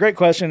is a great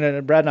question,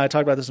 and Brad and I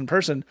talked about this in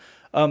person.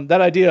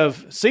 That idea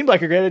of seemed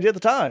like a great idea at the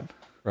time.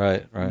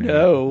 Right.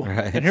 No.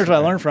 Right. And here's what I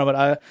learned from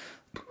it.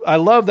 I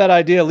love that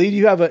idea. Lee, do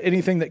you have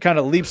anything that kind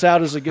of leaps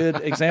out as a good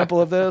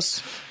example of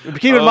this?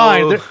 Keep in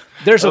mind,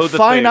 there's a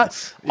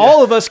finite.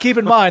 All of us keep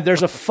in mind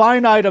there's a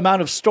finite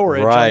amount of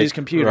storage on these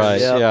computers. Right.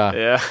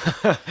 Yeah.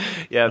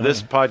 Yeah.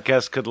 This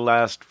podcast could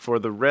last for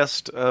the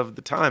rest of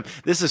the time.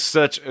 This is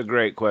such a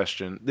great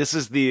question. This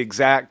is the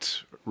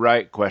exact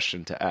right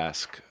question to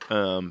ask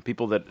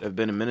people that have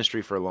been in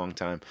ministry for a long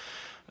time.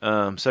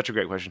 Such a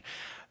great question.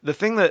 The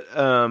thing that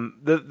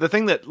the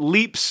thing that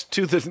leaps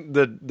to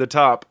the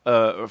top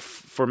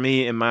for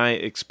me in my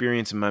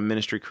experience in my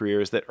ministry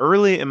career is that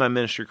early in my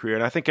ministry career,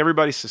 and I think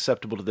everybody's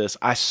susceptible to this,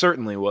 I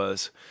certainly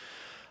was,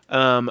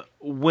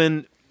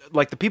 when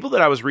like the people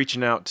that I was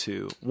reaching out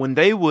to, when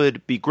they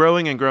would be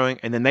growing and growing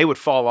and then they would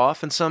fall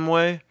off in some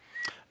way,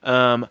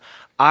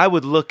 I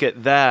would look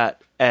at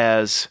that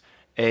as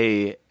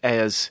a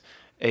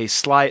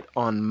slight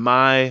on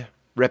my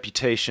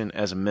reputation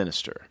as a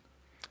minister.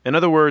 In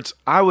other words,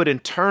 I would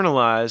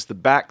internalize the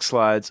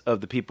backslides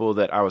of the people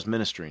that I was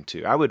ministering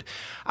to.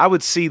 I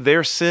would see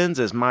their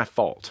sins as my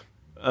fault.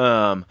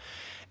 And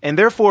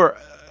therefore,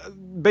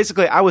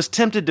 basically, I was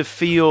tempted to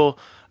feel,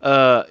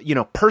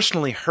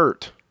 personally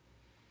hurt,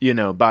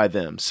 by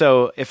them.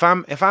 So if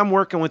I'm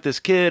working with this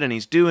kid and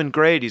he's doing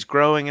great, he's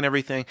growing and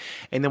everything,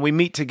 and then we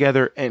meet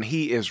together and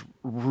he is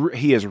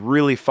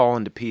really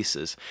fallen to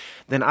pieces,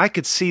 then I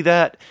could see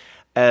that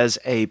as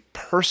a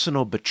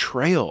personal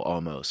betrayal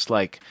almost.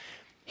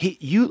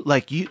 You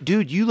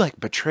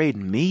betrayed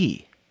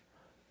me.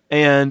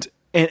 And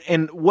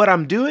what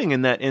I'm doing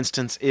in that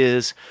instance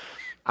is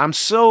I'm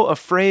so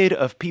afraid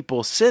of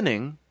people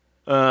sinning.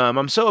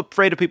 I'm so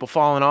afraid of people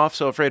falling off,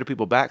 so afraid of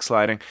people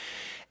backsliding.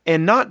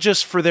 And not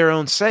just for their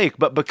own sake,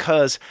 but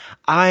because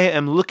I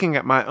am looking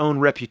at my own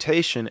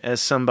reputation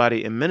as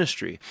somebody in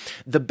ministry.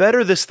 The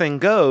better this thing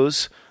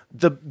goes,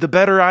 the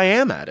better I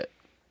am at it.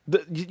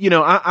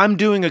 I'm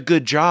doing a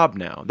good job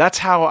now. That's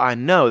how I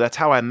know. That's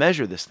how I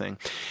measure this thing.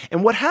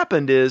 And what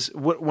happened is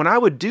when I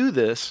would do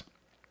this,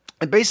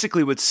 it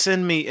basically would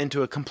send me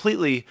into a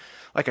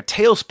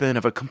tailspin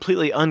of a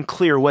completely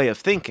unclear way of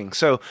thinking.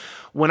 So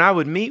when I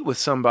would meet with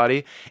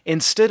somebody,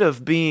 instead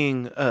of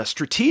being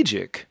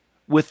strategic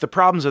with the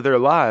problems of their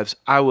lives,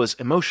 I was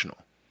emotional.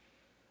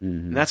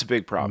 Mm-hmm. And that's a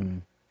big problem. Mm-hmm.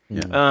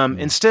 Yeah.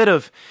 Instead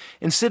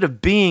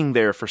of being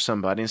there for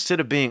somebody, instead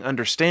of being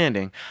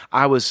understanding,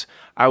 I was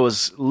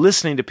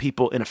listening to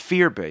people in a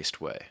fear-based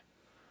way,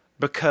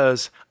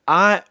 because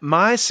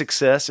my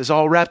success is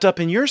all wrapped up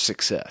in your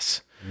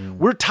success. Mm.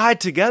 We're tied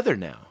together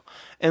now,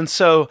 and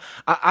so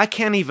I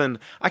can't even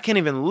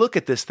look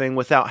at this thing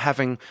without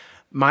having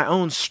my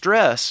own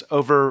stress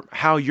over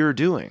how you're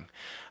doing.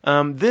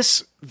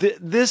 If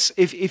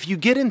you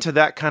get into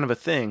that kind of a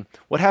thing,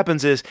 what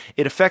happens is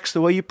it affects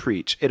the way you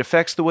preach, it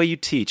affects the way you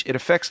teach, it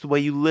affects the way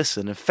you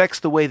listen, it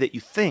affects the way that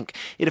you think,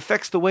 it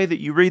affects the way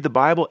that you read the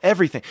Bible,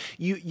 everything.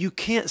 You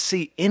can't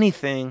see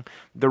anything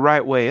the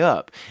right way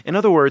up. In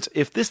other words,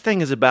 if this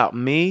thing is about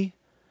me,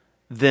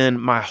 then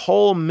my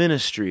whole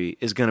ministry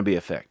is going to be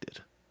affected.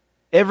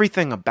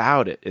 Everything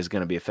about it is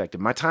going to be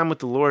affected. My time with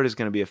the Lord is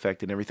going to be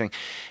affected and everything.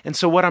 And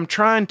so what I'm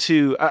trying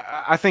to,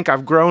 I think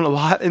I've grown a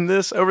lot in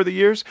this over the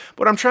years.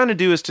 What I'm trying to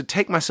do is to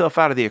take myself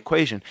out of the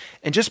equation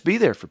and just be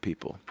there for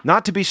people.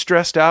 Not to be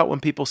stressed out when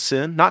people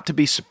sin, not to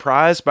be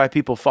surprised by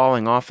people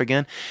falling off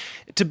again.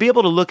 To be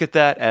able to look at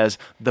that as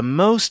the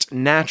most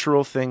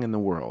natural thing in the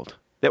world.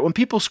 That when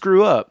people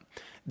screw up,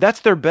 that's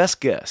their best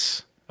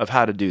guess of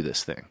how to do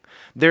this thing.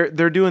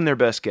 They're doing their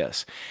best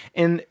guess.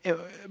 And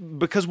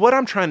because what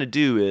I'm trying to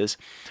do is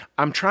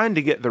I'm trying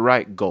to get the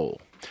right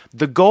goal.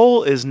 The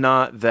goal is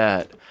not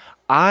that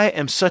I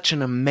am such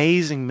an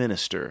amazing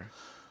minister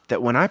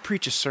that when I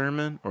preach a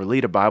sermon or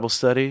lead a Bible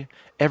study,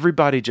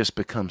 everybody just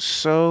becomes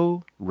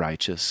so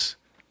righteous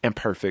and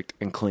perfect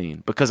and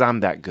clean because I'm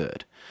that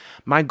good.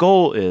 My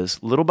goal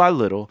is, little by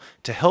little,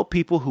 to help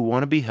people who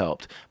want to be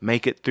helped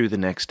make it through the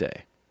next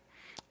day.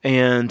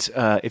 And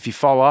if you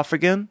fall off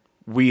again,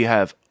 we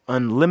have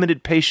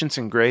unlimited patience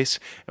and grace,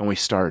 and we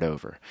start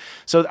over.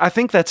 So I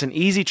think that's an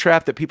easy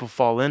trap that people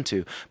fall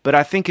into. But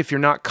I think if you're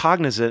not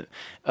cognizant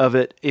of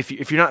it, if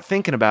you're not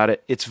thinking about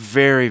it, it's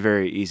very,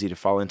 very easy to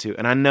fall into.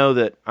 And I know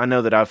that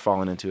I've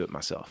fallen into it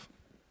myself.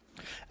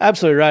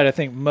 Absolutely right. I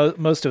think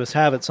most of us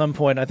have at some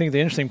point. I think the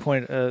interesting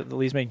point that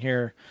Lee's making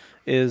here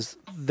is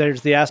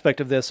there's the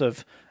aspect of this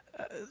of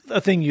a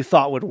thing you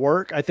thought would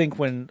work. I think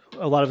when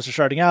a lot of us are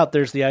starting out,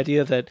 there's the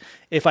idea that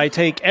if I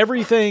take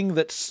everything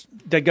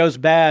that goes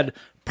bad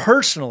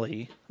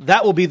personally,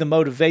 that will be the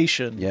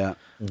motivation. Yeah.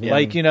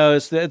 Like,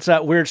 it's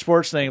that weird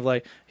sports thing of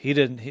like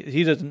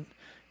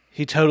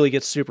he totally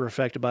gets super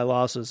affected by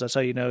losses. That's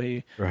how you know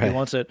he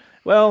wants it.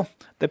 Well,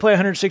 they play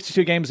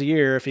 162 games a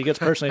year. If he gets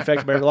personally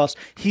affected by every loss,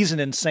 he's an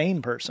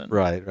insane person.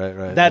 Right.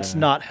 That's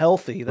not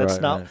healthy. That's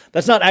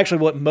not actually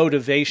what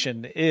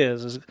motivation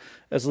is.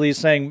 As Lee's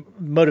saying,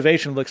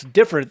 motivation looks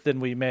different than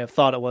we may have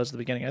thought it was at the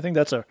beginning. I think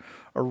that's a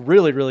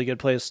really, really good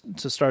place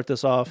to start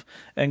this off.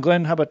 And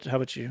Glenn, how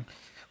about you?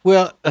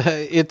 Well,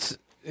 it's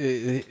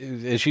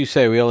as you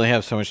say, we only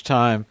have so much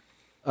time.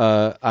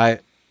 I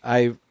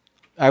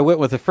went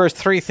with the first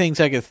three things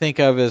I could think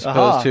of as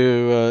opposed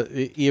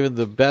to even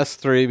the best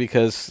three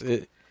because,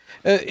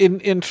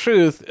 in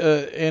truth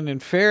and in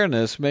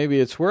fairness, maybe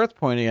it's worth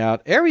pointing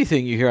out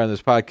everything you hear on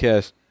this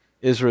podcast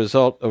is a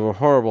result of a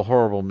horrible,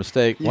 horrible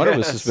mistake one of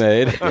us has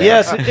made.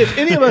 Yes, if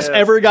any of us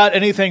ever got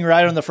anything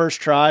right on the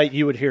first try,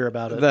 you would hear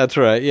about it. That's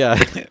right,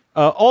 yeah.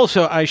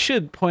 Also, I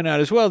should point out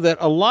as well that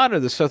a lot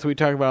of the stuff that we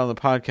talk about on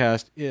the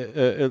podcast,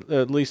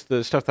 at least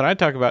the stuff that I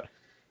talk about,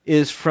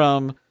 is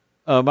from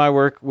my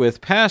work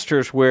with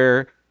pastors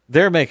where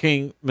they're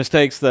making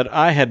mistakes that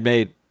I had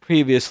made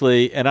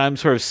previously, and I'm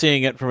sort of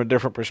seeing it from a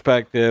different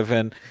perspective,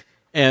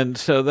 and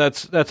so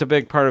that's a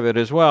big part of it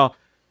as well.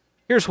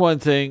 Here's one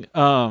thing.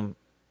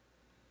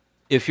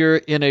 If you're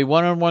in a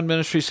one-on-one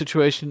ministry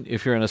situation,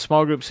 if you're in a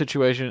small group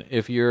situation,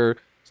 if you're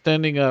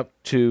standing up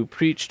to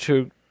preach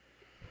to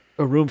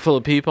a room full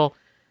of people,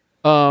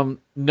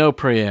 no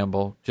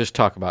preamble, just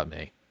talk about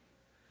me.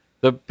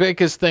 The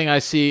biggest thing I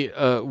see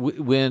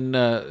when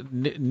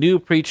new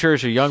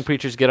preachers or young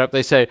preachers get up,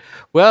 they say,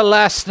 well,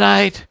 last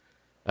night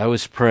I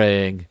was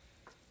praying,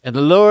 and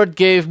the Lord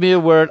gave me a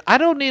word. I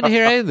don't need to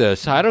hear any of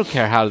this. I don't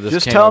care how this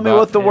just came tell me about.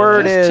 what the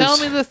word is. Tell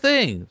me the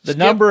thing. The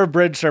number of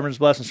bridge sermons,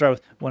 bless and start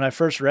with, when I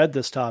first read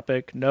this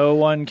topic, no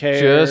one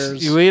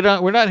cares. We're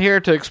not here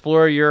to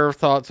explore your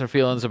thoughts or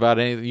feelings about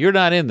anything. You're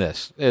not in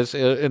this.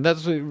 And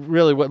that's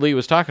really what Lee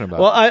was talking about.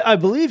 Well, I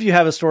believe you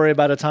have a story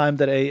about a time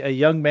that a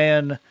young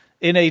man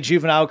in a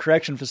juvenile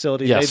correction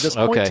facility made this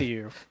point to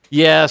you.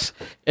 Yes.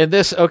 And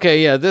this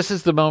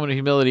is the moment of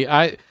humility.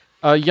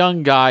 A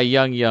young guy,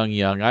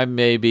 young. I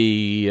may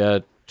be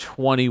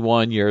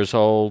 21 years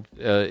old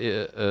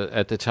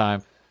at the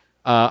time.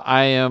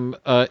 I am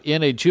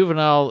in a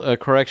juvenile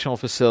correctional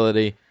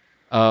facility,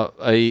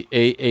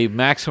 a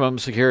maximum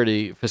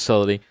security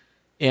facility,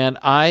 and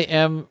I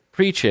am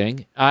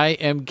preaching. I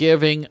am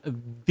giving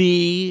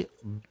the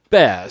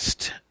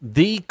best,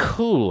 the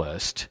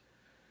coolest,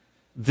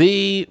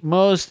 the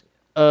most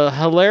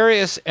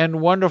hilarious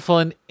and wonderful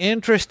and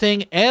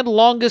interesting and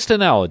longest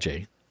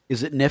analogy.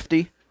 Is it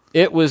nifty?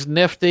 It was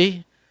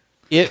nifty.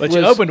 You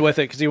opened with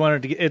it because you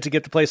wanted it to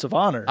get the place of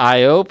honor.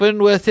 I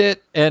opened with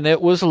it, and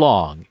it was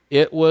long.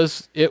 It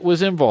was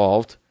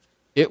involved.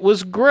 It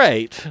was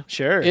great.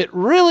 Sure. It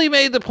really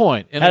made the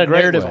point. Had a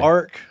narrative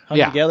arc hung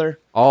together.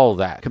 All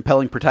that.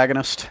 Compelling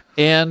protagonist.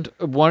 And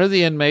one of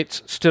the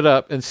inmates stood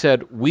up and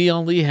said, we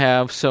only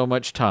have so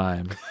much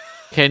time.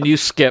 Can you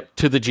skip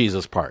to the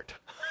Jesus part?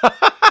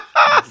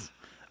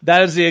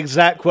 That is the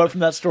exact quote from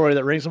that story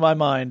that rings in my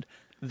mind,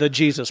 the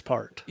Jesus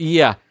part.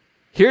 Yeah.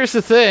 Here's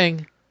the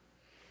thing.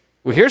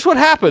 Well, here's what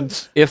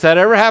happens if that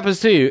ever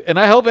happens to you. And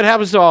I hope it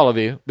happens to all of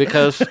you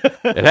because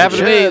it happened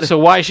to me, so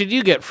why should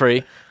you get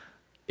free?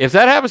 If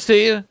that happens to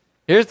you,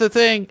 here's the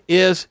thing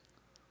is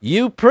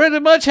you pretty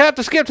much have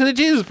to skip to the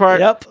Jesus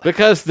part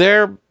because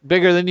they're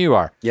bigger than you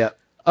are. Yep.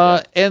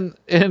 And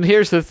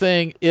here's the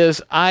thing is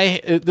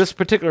this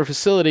particular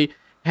facility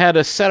had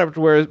a setup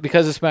where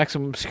because it's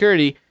maximum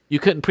security, you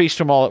couldn't preach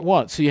them all at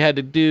once. So you had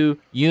to do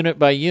unit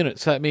by unit.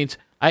 So that means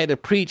I had to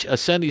preach a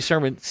Sunday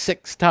sermon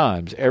 6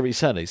 times every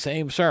Sunday,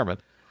 same sermon.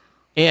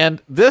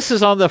 And this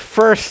is on the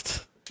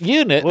first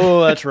unit.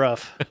 Oh, that's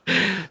rough.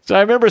 So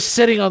I remember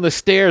sitting on the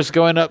stairs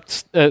going up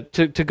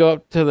to go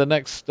up to the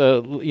next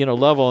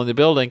level in the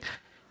building,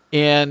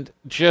 and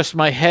just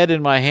my head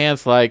in my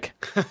hands like,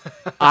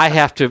 I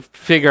have to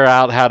figure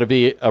out how to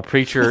be a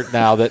preacher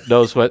now that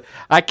knows what.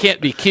 I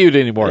can't be cute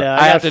anymore. Yeah,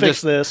 I have to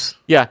fix this.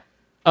 Yeah.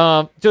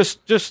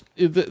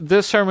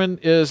 This sermon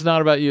is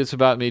not about you; it's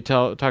about me.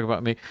 Talk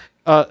about me.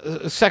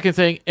 Second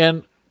thing,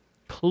 and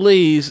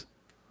please,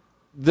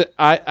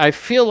 I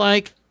feel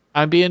like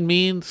I'm being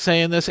mean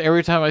saying this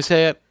every time I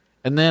say it,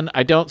 and then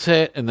I don't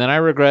say it, and then I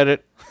regret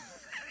it.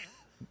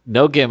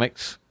 No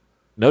gimmicks,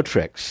 no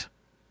tricks,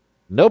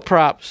 no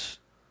props.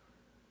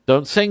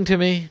 Don't sing to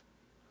me.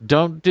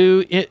 Don't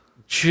do it.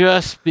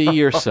 Just be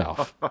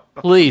yourself.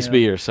 Please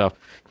be yourself.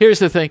 Here's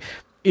the thing: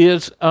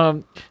 is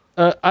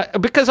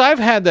because I've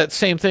had that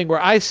same thing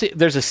where I see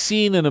there's a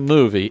scene in a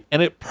movie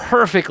and it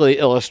perfectly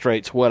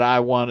illustrates what I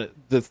wanted,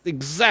 the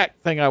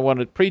exact thing I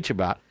wanted to preach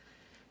about.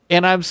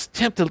 And I'm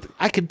tempted.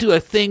 I could do a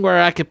thing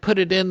where I could put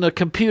it in the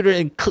computer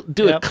and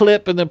do a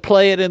clip and then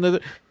play it in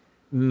the.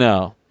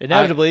 No.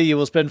 Inevitably, you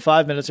will spend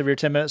 5 minutes of your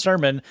 10-minute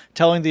sermon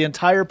telling the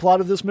entire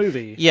plot of this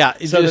movie. Yeah.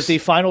 So that the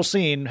final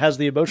scene has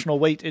the emotional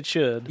weight it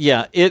should.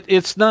 Yeah.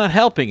 It's not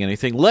helping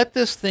anything. Let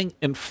this thing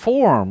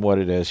inform what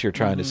it is you're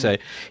trying to say.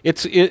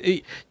 It's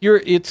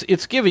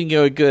giving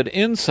you a good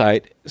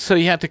insight, so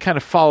you have to kind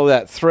of follow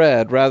that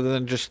thread rather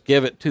than just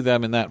give it to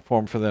them in that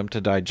form for them to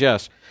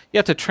digest. You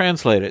have to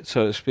translate it,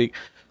 so to speak.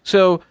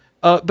 So...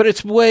 but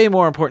it's way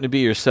more important to be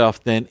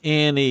yourself than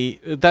any.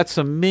 That's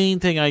the main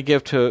thing I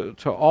give to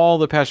all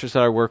the pastors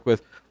that I work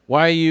with.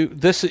 Why are you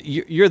this?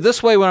 You're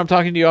this way when I'm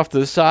talking to you off to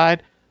the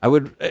side.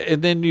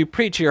 And then you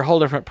preach you're a whole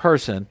different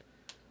person.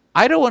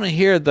 I don't want to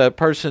hear the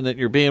person that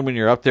you're being when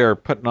you're up there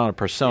putting on a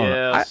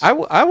persona. Yes. I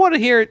want to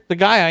hear the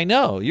guy I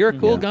know. You're a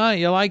cool guy.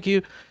 You like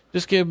you.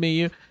 Just give me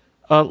you.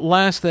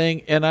 Last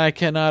thing, and I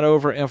cannot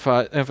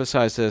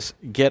overemphasize this,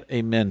 get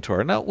a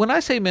mentor. Now, when I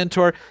say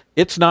mentor,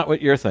 it's not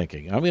what you're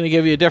thinking. I'm going to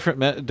give you a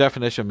different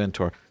definition of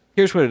mentor.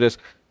 Here's what it is.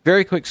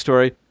 Very quick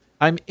story.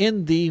 I'm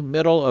in the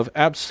middle of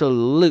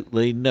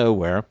absolutely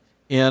nowhere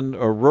in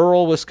a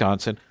rural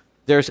Wisconsin.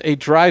 There's a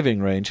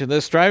driving range, and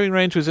this driving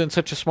range was in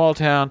such a small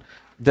town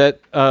that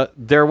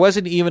there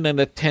wasn't even an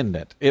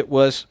attendant. It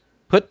was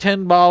put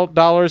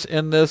 $10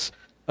 in this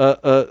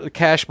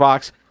cash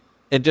box,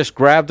 and just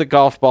grab the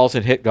golf balls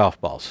and hit golf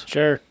balls.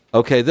 Sure.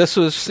 Okay, this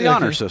was the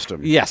honor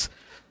system. Yes.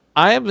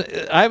 I'm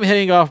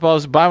hitting golf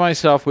balls by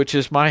myself, which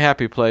is my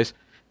happy place.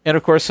 And,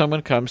 of course,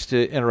 someone comes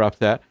to interrupt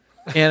that.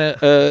 And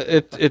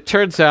it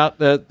turns out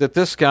that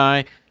this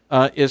guy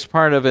is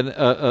part of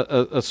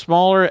a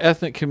smaller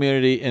ethnic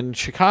community in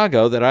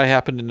Chicago that I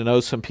happen to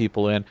know some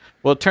people in.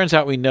 Well, it turns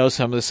out we know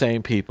some of the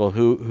same people.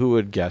 Who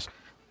would guess?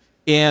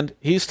 And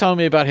he's telling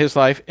me about his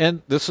life.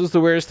 And this is the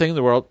weirdest thing in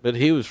the world, but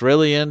he was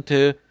really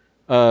into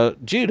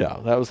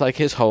judo. That was like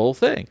his whole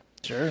thing.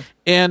 Sure.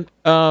 And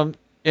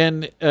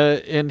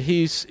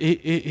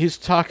he's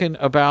talking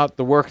about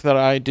the work that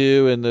I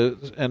do and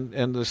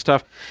the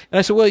stuff. And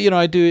I said, well,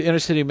 I do inner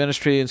city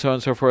ministry and so on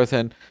and so forth.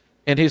 And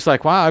he's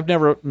like, wow, I've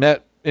never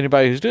met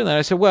anybody who's doing that.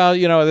 I said, well,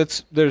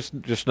 there's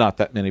just not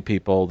that many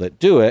people that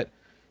do it.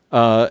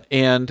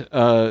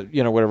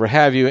 Whatever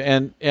have you.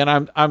 And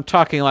I'm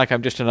talking like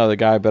I'm just another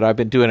guy, but I've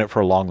been doing it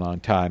for a long,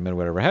 long time and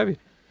whatever have you.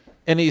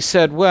 And he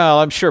said, well,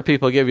 I'm sure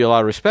people give you a lot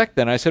of respect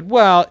then. I said,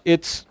 well,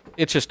 it's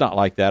just not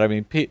like that. I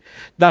mean,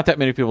 not that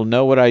many people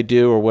know what I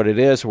do or what it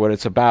is or what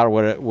it's about or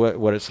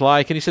what it's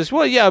like. And he says,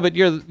 well, yeah, but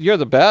you're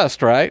the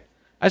best, right?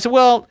 I said,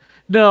 well,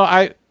 no,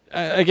 I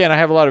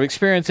have a lot of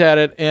experience at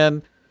it,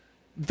 and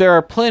there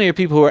are plenty of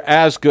people who are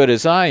as good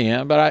as I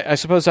am, but I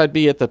suppose I'd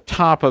be at the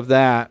top of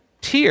that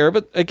tier.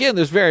 But again,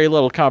 there's very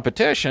little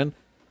competition.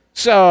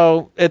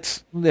 So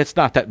it's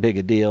not that big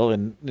a deal,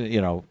 and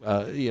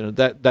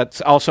that's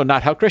also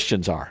not how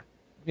Christians are,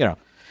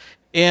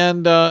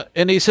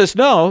 And he says,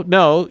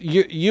 no,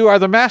 you are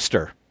the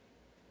master.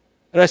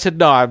 And I said,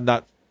 no, I'm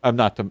not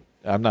the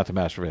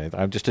master of anything.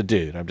 I'm just a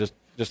dude. I'm just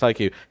like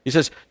you. He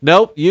says,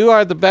 no, you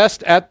are the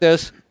best at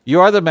this.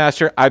 You are the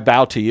master. I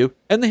bow to you.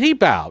 And then he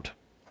bowed.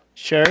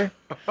 Sure.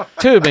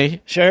 To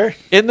me. Sure.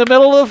 In the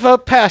middle of a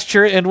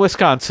pasture in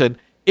Wisconsin.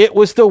 It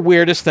was the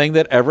weirdest thing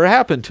that ever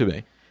happened to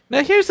me.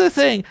 Now, here's the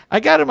thing.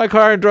 I got in my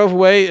car and drove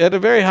away at a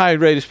very high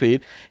rate of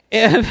speed,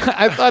 and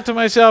I thought to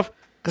myself...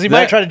 Because he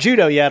might try to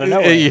judo you out of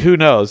nowhere. Who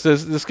knows?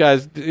 This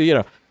guy's,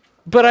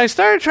 But I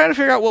started trying to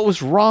figure out what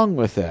was wrong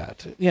with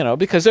that,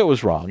 because it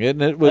was wrong.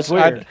 And it was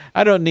weird.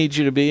 I don't need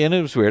you to be, and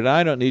it was weird, and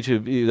I don't need you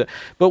to be that.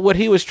 But what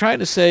he was trying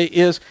to say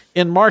is,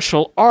 in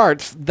martial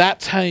arts,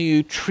 that's how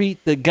you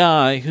treat the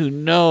guy who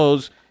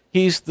knows...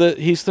 He's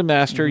the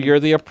master, you're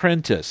the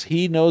apprentice.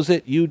 He knows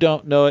it, you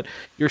don't know it.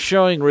 You're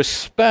showing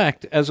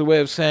respect as a way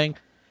of saying,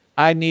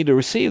 I need to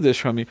receive this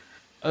from you.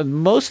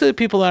 Most of the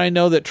people that I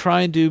know that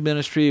try and do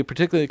ministry,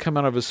 particularly that come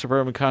out of a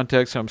suburban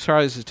context, I'm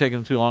sorry this is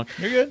taking too long.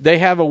 You're good. They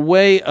have a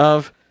way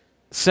of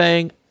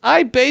saying,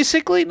 I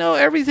basically know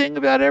everything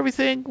about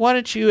everything. Why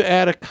don't you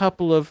add a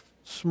couple of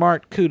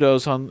smart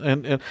kudos on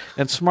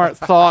and smart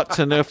thoughts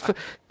and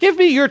give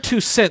me your 2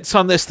 cents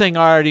on this thing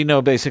I already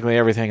know basically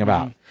everything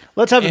about.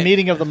 Let's have a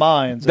meeting of the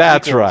minds.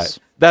 That's right.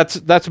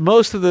 That's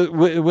most of the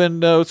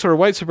when sort of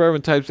white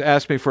suburban types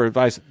ask me for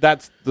advice.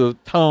 That's the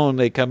tone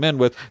they come in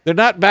with. They're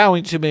not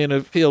bowing to me in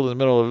a field in the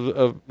middle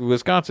of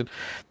Wisconsin.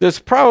 There's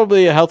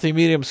probably a healthy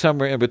medium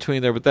somewhere in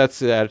between there, but that's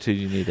the attitude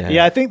you need to have.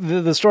 Yeah, I think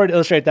the story to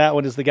illustrate that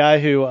one is the guy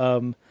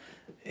who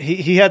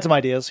he had some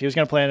ideas. He was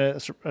going to plan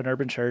an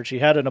urban church. He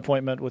had an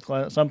appointment with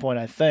Glenn at some point,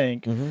 I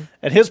think.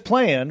 And his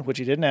plan, which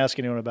he didn't ask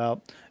anyone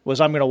about,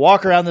 was I'm going to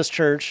walk around this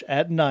church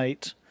at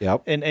night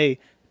in a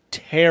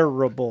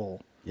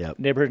terrible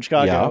neighborhood in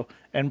Chicago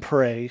and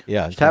pray.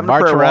 Yeah, just having a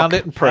march prayer around walk.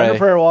 it and pray. Have a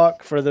prayer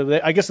walk for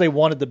I guess they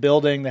wanted the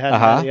building. They hadn't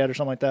had it yet or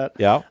something like that.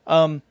 Yeah.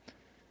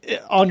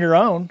 On your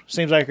own,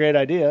 seems like a great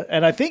idea.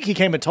 And I think he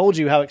came and told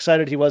you how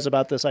excited he was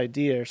about this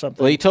idea or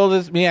something. Well, he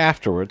told me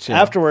afterwards.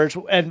 Yeah. Afterwards,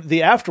 and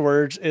the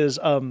afterwards is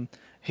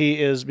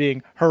he is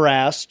being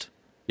harassed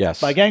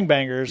by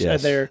gangbangers,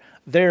 and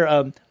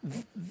they're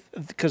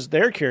because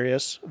they're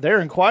curious, they're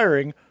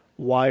inquiring,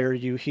 why are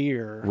you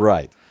here?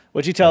 Right.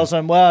 Which he tells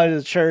them, well,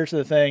 the church,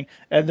 the thing,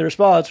 and the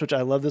response, which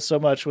I love this so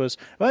much, was,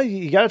 well,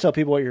 you got to tell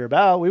people what you're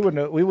about. We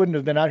wouldn't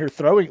have been out here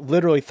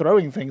literally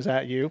throwing things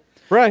at you,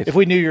 right? If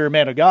we knew you're a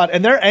man of God.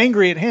 And they're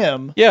angry at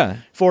him,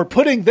 for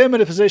putting them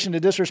in a position to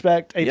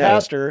disrespect a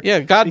pastor.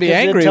 Yeah, God be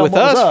angry with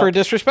us for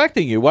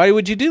disrespecting you. Why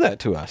would you do that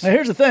to us? Now,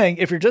 here's the thing: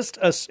 if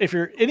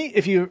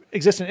you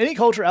exist in any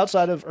culture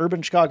outside of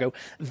urban Chicago,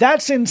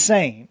 that's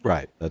insane.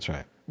 Right. That's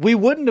right. We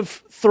wouldn't have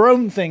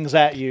thrown things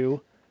at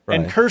you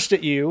and cursed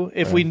at you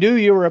if we knew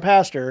you were a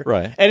pastor.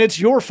 Right. And it's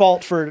your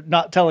fault for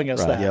not telling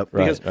us that.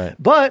 Yep.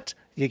 But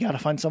you got to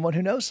find someone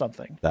who knows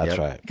something. That's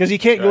right. Because you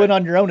can't go in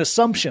on your own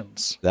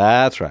assumptions.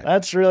 That's right.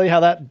 That's really how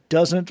that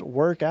doesn't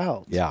work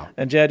out. Yeah.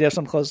 And Jed, do you have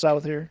something to close us out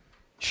with here?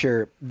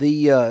 Sure.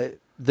 The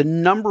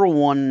number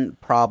one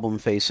problem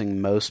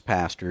facing most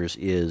pastors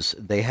is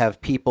they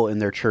have people in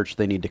their church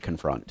they need to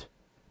confront.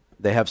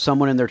 They have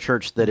someone in their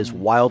church that is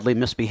wildly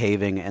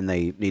misbehaving, and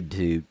they need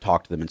to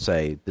talk to them and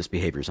say, this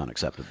behavior is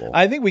unacceptable.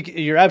 I think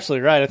you're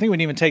absolutely right. I think we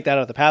can even take that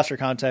out of the pastor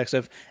context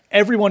of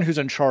everyone who's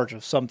in charge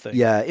of something.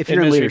 Yeah, if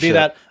you're in leadership. Be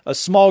that a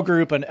small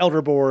group, an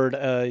elder board,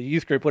 a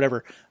youth group,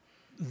 whatever,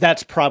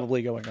 that's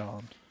probably going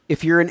on.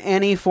 If you're in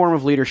any form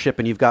of leadership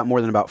and you've got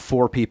more than about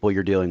 4 people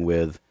you're dealing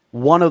with,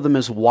 one of them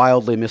is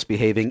wildly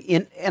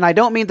misbehaving. And I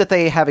don't mean that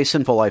they have a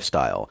sinful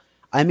lifestyle.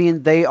 I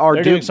mean,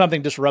 they're doing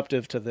something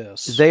disruptive to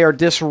this. They are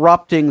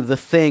disrupting the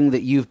thing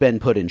that you've been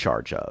put in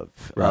charge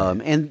of.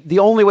 Right. And the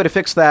only way to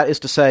fix that is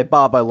to say,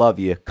 Bob, I love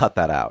you. Cut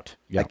that out.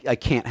 Yep. I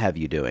can't have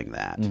you doing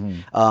that.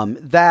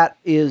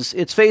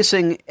 It's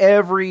facing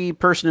every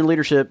person in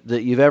leadership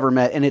that you've ever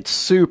met, and it's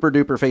super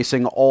duper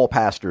facing all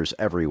pastors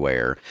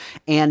everywhere.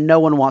 And no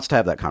one wants to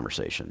have that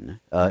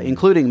conversation,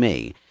 including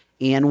me.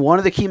 And one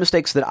of the key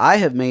mistakes that I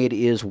have made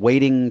is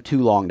waiting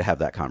too long to have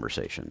that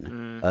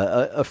conversation.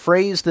 A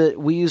phrase that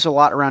we use a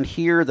lot around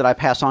here that I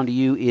pass on to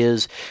you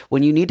is,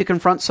 when you need to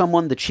confront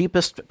someone, the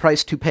cheapest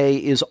price to pay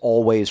is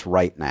always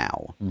right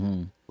now.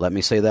 Let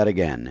me say that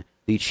again.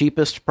 The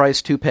cheapest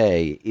price to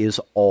pay is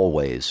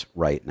always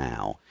right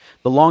now.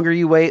 The longer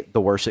you wait,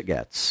 the worse it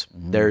gets.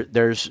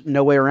 There's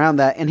no way around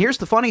that. And here's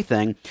the funny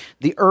thing.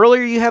 The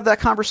earlier you have that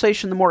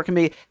conversation, the more it can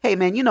be, hey,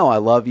 man, you know I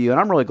love you,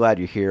 and I'm really glad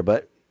you're here,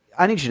 but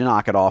I need you to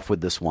knock it off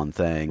with this one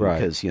thing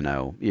because,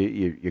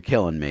 you're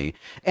killing me.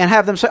 And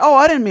have them say, oh,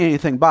 I didn't mean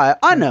anything by it.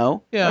 I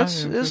know. Yeah.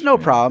 It's no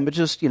problem. But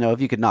just,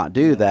 if you could not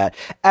do that.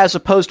 As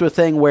opposed to a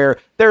thing where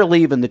they're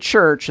leaving the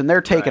church and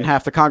they're taking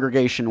half the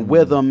congregation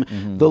with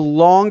them. The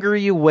longer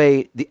you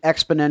wait, the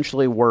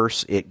exponentially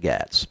worse it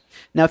gets.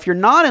 Now, if you're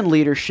not in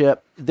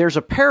leadership, there's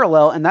a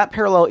parallel, and that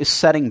parallel is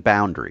setting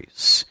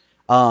boundaries.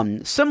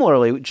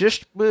 Similarly,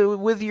 just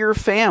with your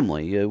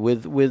family,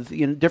 with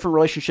different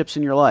relationships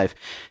in your life.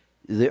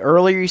 The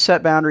earlier you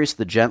set boundaries,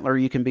 the gentler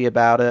you can be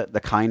about it, the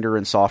kinder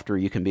and softer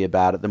you can be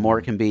about it, the more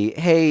it can be,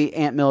 hey,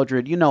 Aunt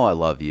Mildred, I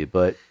love you,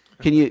 but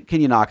can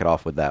you knock it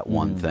off with that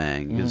one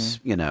thing? Because,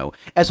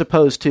 as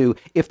opposed to,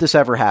 if this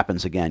ever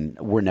happens again,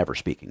 we're never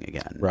speaking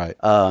again. Right.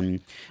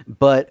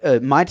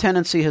 But my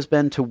tendency has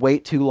been to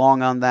wait too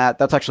long on that.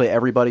 That's actually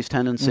everybody's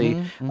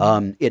tendency.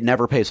 It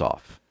never pays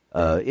off.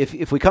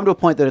 If we come to a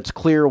point that it's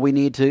clear we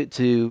need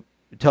to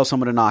tell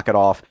someone to knock it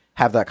off,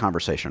 have that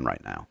conversation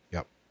right now.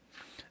 Yep.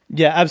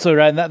 Yeah, absolutely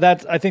right. And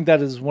that I think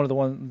that is one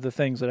of the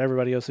things that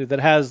everybody goes through that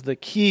has the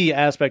key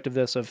aspect of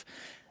this of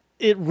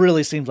it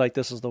really seems like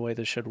this is the way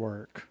this should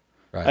work.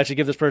 Right. I should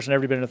give this person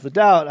every benefit of the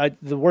doubt.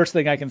 The worst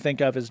thing I can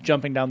think of is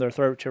jumping down their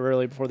throat too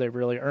early before they've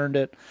really earned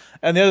it.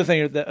 And the other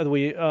thing that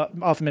we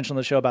often mention on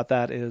the show about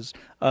that is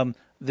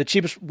the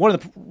cheapest. One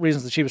of the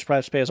reasons the cheapest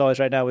price to pay is always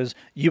right now is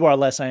you are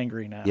less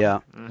angry now. Yeah.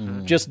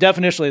 Just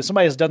definitionally, if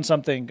somebody has done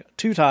something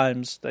 2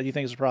 times that you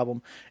think is a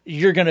problem,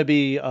 you're going to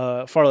be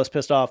far less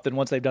pissed off than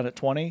once they've done it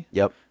 20.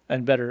 Yep.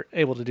 And better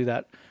able to do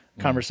that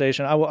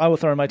conversation. I will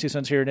throw in my 2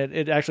 cents here, and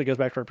it actually goes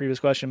back to our previous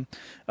question.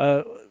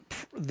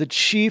 The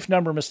chief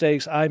number of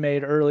mistakes I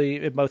made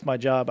early in both my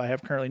job I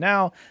have currently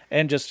now,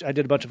 and just I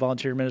did a bunch of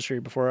volunteer ministry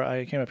before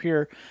I came up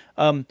here,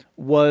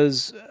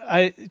 was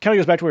it kind of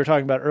goes back to what we were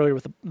talking about earlier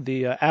with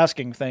the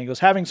asking thing. It was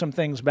having some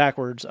things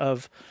backwards. I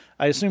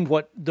assumed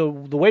what the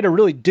way to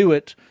really do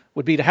it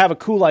would be to have a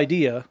cool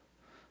idea,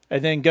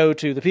 and then go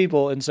to the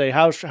people and say,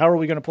 how are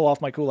we going to pull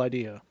off my cool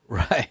idea?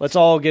 Right. Let's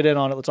all get in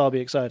on it. Let's all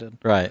be excited.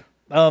 Right.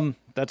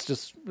 That's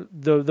just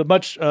the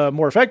much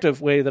more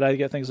effective way that I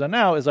get things done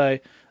now is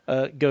I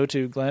go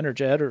to Glenn or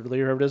Jed or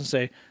Lee or whoever it is and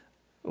say,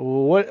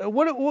 what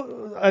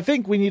I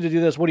think we need to do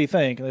this. What do you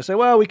think? And they say,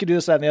 well, we could do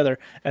this, that, and the other.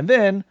 And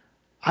then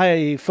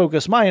I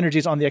focus my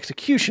energies on the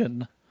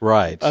execution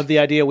Right. of the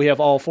idea we have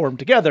all formed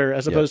together,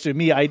 as opposed to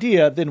me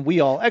idea, then we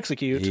all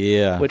execute,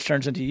 which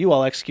turns into you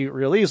all execute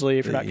real easily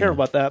if you're not careful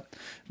about that.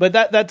 But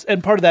that's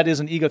and part of that is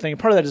an ego thing.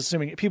 Part of that is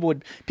assuming people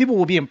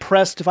will be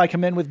impressed if I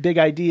come in with big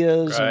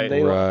ideas, and they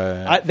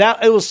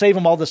it will save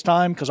them all this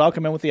time because I'll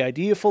come in with the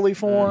idea fully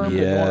formed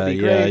and want to be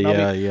great.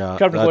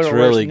 That's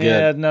really good.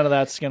 Yeah, none of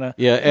that's gonna.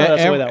 Yeah,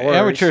 that's the way that works.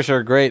 Amateurs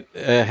are great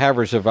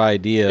havers of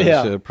ideas.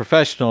 Yeah.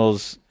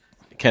 Professionals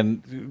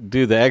can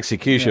do the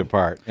execution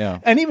part. Yeah.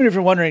 And even if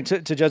you're wondering, to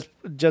Jed's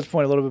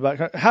point a little bit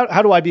about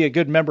how do I be a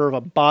good member of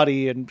a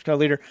body and kind of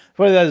leader,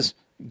 what that is,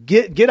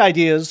 get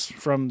ideas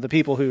from the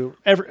people who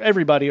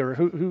everybody or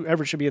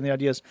whoever should be in the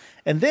ideas.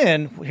 And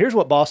then here's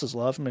what bosses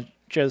love. I'm going to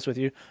share this with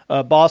you.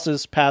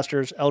 Bosses,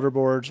 pastors, elder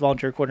boards,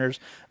 volunteer coordinators,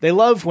 they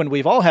love when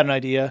we've all had an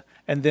idea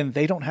and then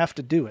they don't have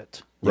to do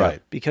it.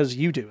 Right. Because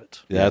you do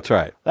it. That's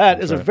right.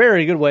 That is a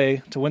very good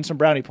way to win some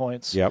brownie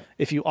points. Yep.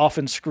 If you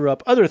often screw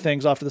up other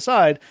things off to the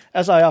side,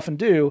 as I often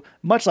do,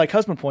 much like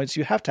husband points,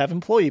 you have to have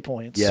employee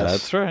points. Yes.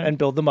 That's right. And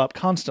build them up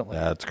constantly.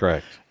 That's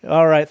correct.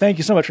 All right. Thank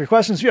you so much for your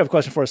questions. If you have a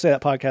question for us, say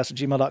that podcast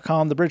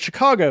 @gmail.com,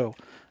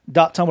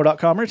 thebridgechicago.tumblr.com. We're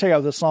going to take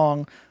out this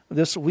song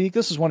this week.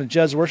 This is one of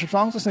Jed's worship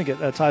songs. I think it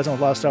ties in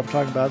with a lot of stuff we're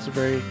talking about. It's a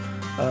very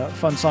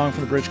fun song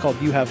from the Bridge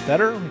called You Have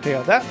Better. We take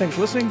out that. Thanks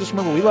for listening. Just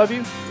remember, we love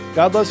you.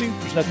 God loves you.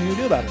 There's nothing you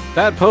can do about it.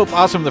 Bad Pope,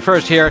 Awesome the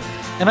First here.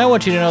 And I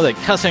want you to know that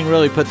cussing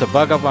really put the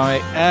bug up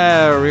on my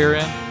rear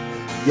end.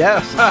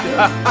 Yes.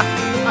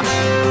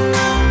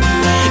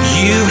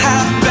 You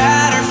have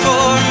better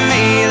for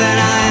me than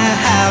I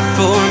have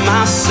for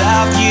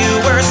myself. You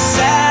were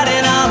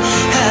setting up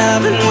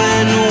heaven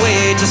when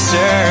we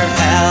deserve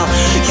hell.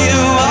 You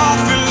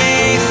offer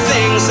me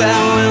things that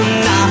will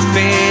not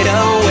fade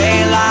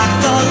away, like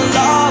the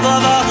love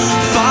of a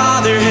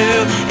father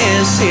who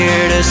is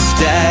here to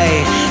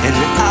stay. And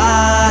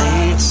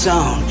I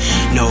don't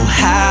know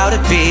how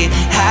to be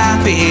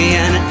happy,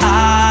 and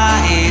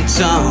I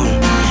don't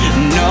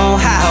know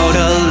how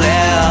to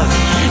live.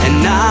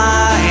 And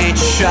I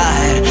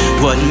tried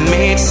what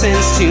made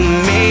sense to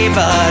me,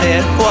 but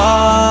it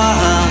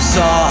was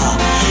all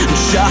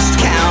just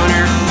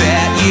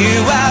counterfeit.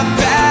 You have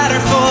better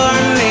for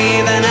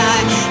me than I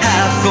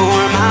have for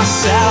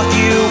myself.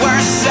 You were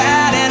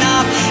setting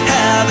up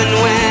heaven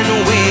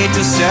when we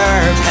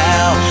deserved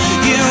hell.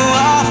 You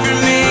offer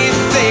me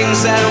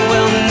things that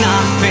will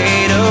not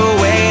fade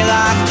away,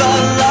 like the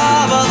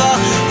love of a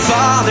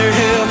father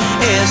who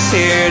is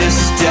here to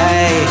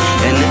stay.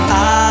 And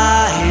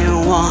I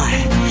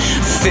want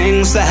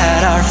things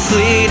that are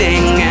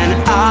fleeting, and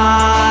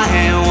I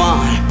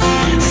want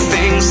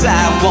things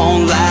that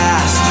won't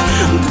last.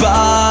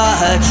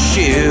 But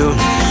you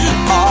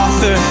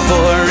offer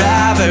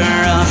forever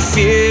a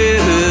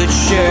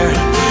future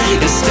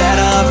instead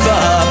of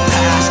a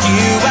past.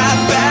 You have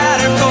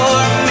better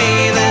for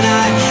me than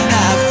I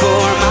have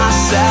for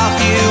myself.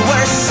 You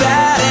were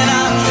setting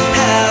up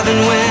heaven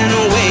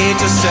when we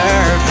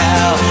deserve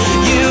hell.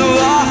 You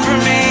offer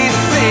me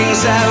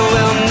things that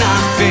will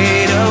not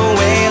fade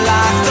away,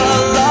 like the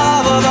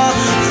love of a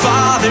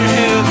father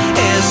who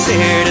is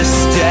here to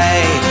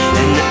stay.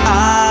 And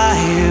I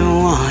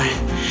want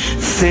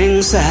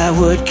things that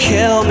would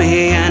kill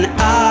me, and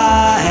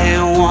I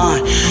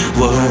want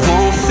what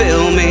won't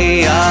fill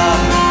me up.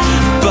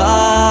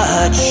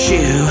 But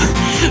you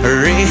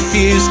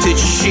refuse to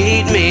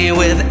cheat me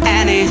with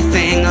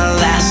anything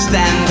less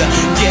than the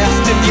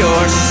gift of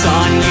your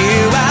son. You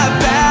have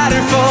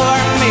better for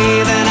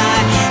me than I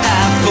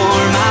have for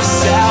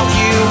myself.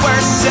 You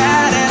were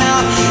setting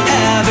up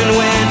heaven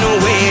when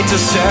we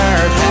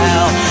deserve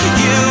hell.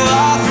 You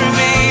offer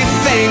me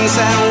things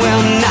that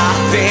will not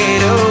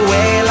fade away,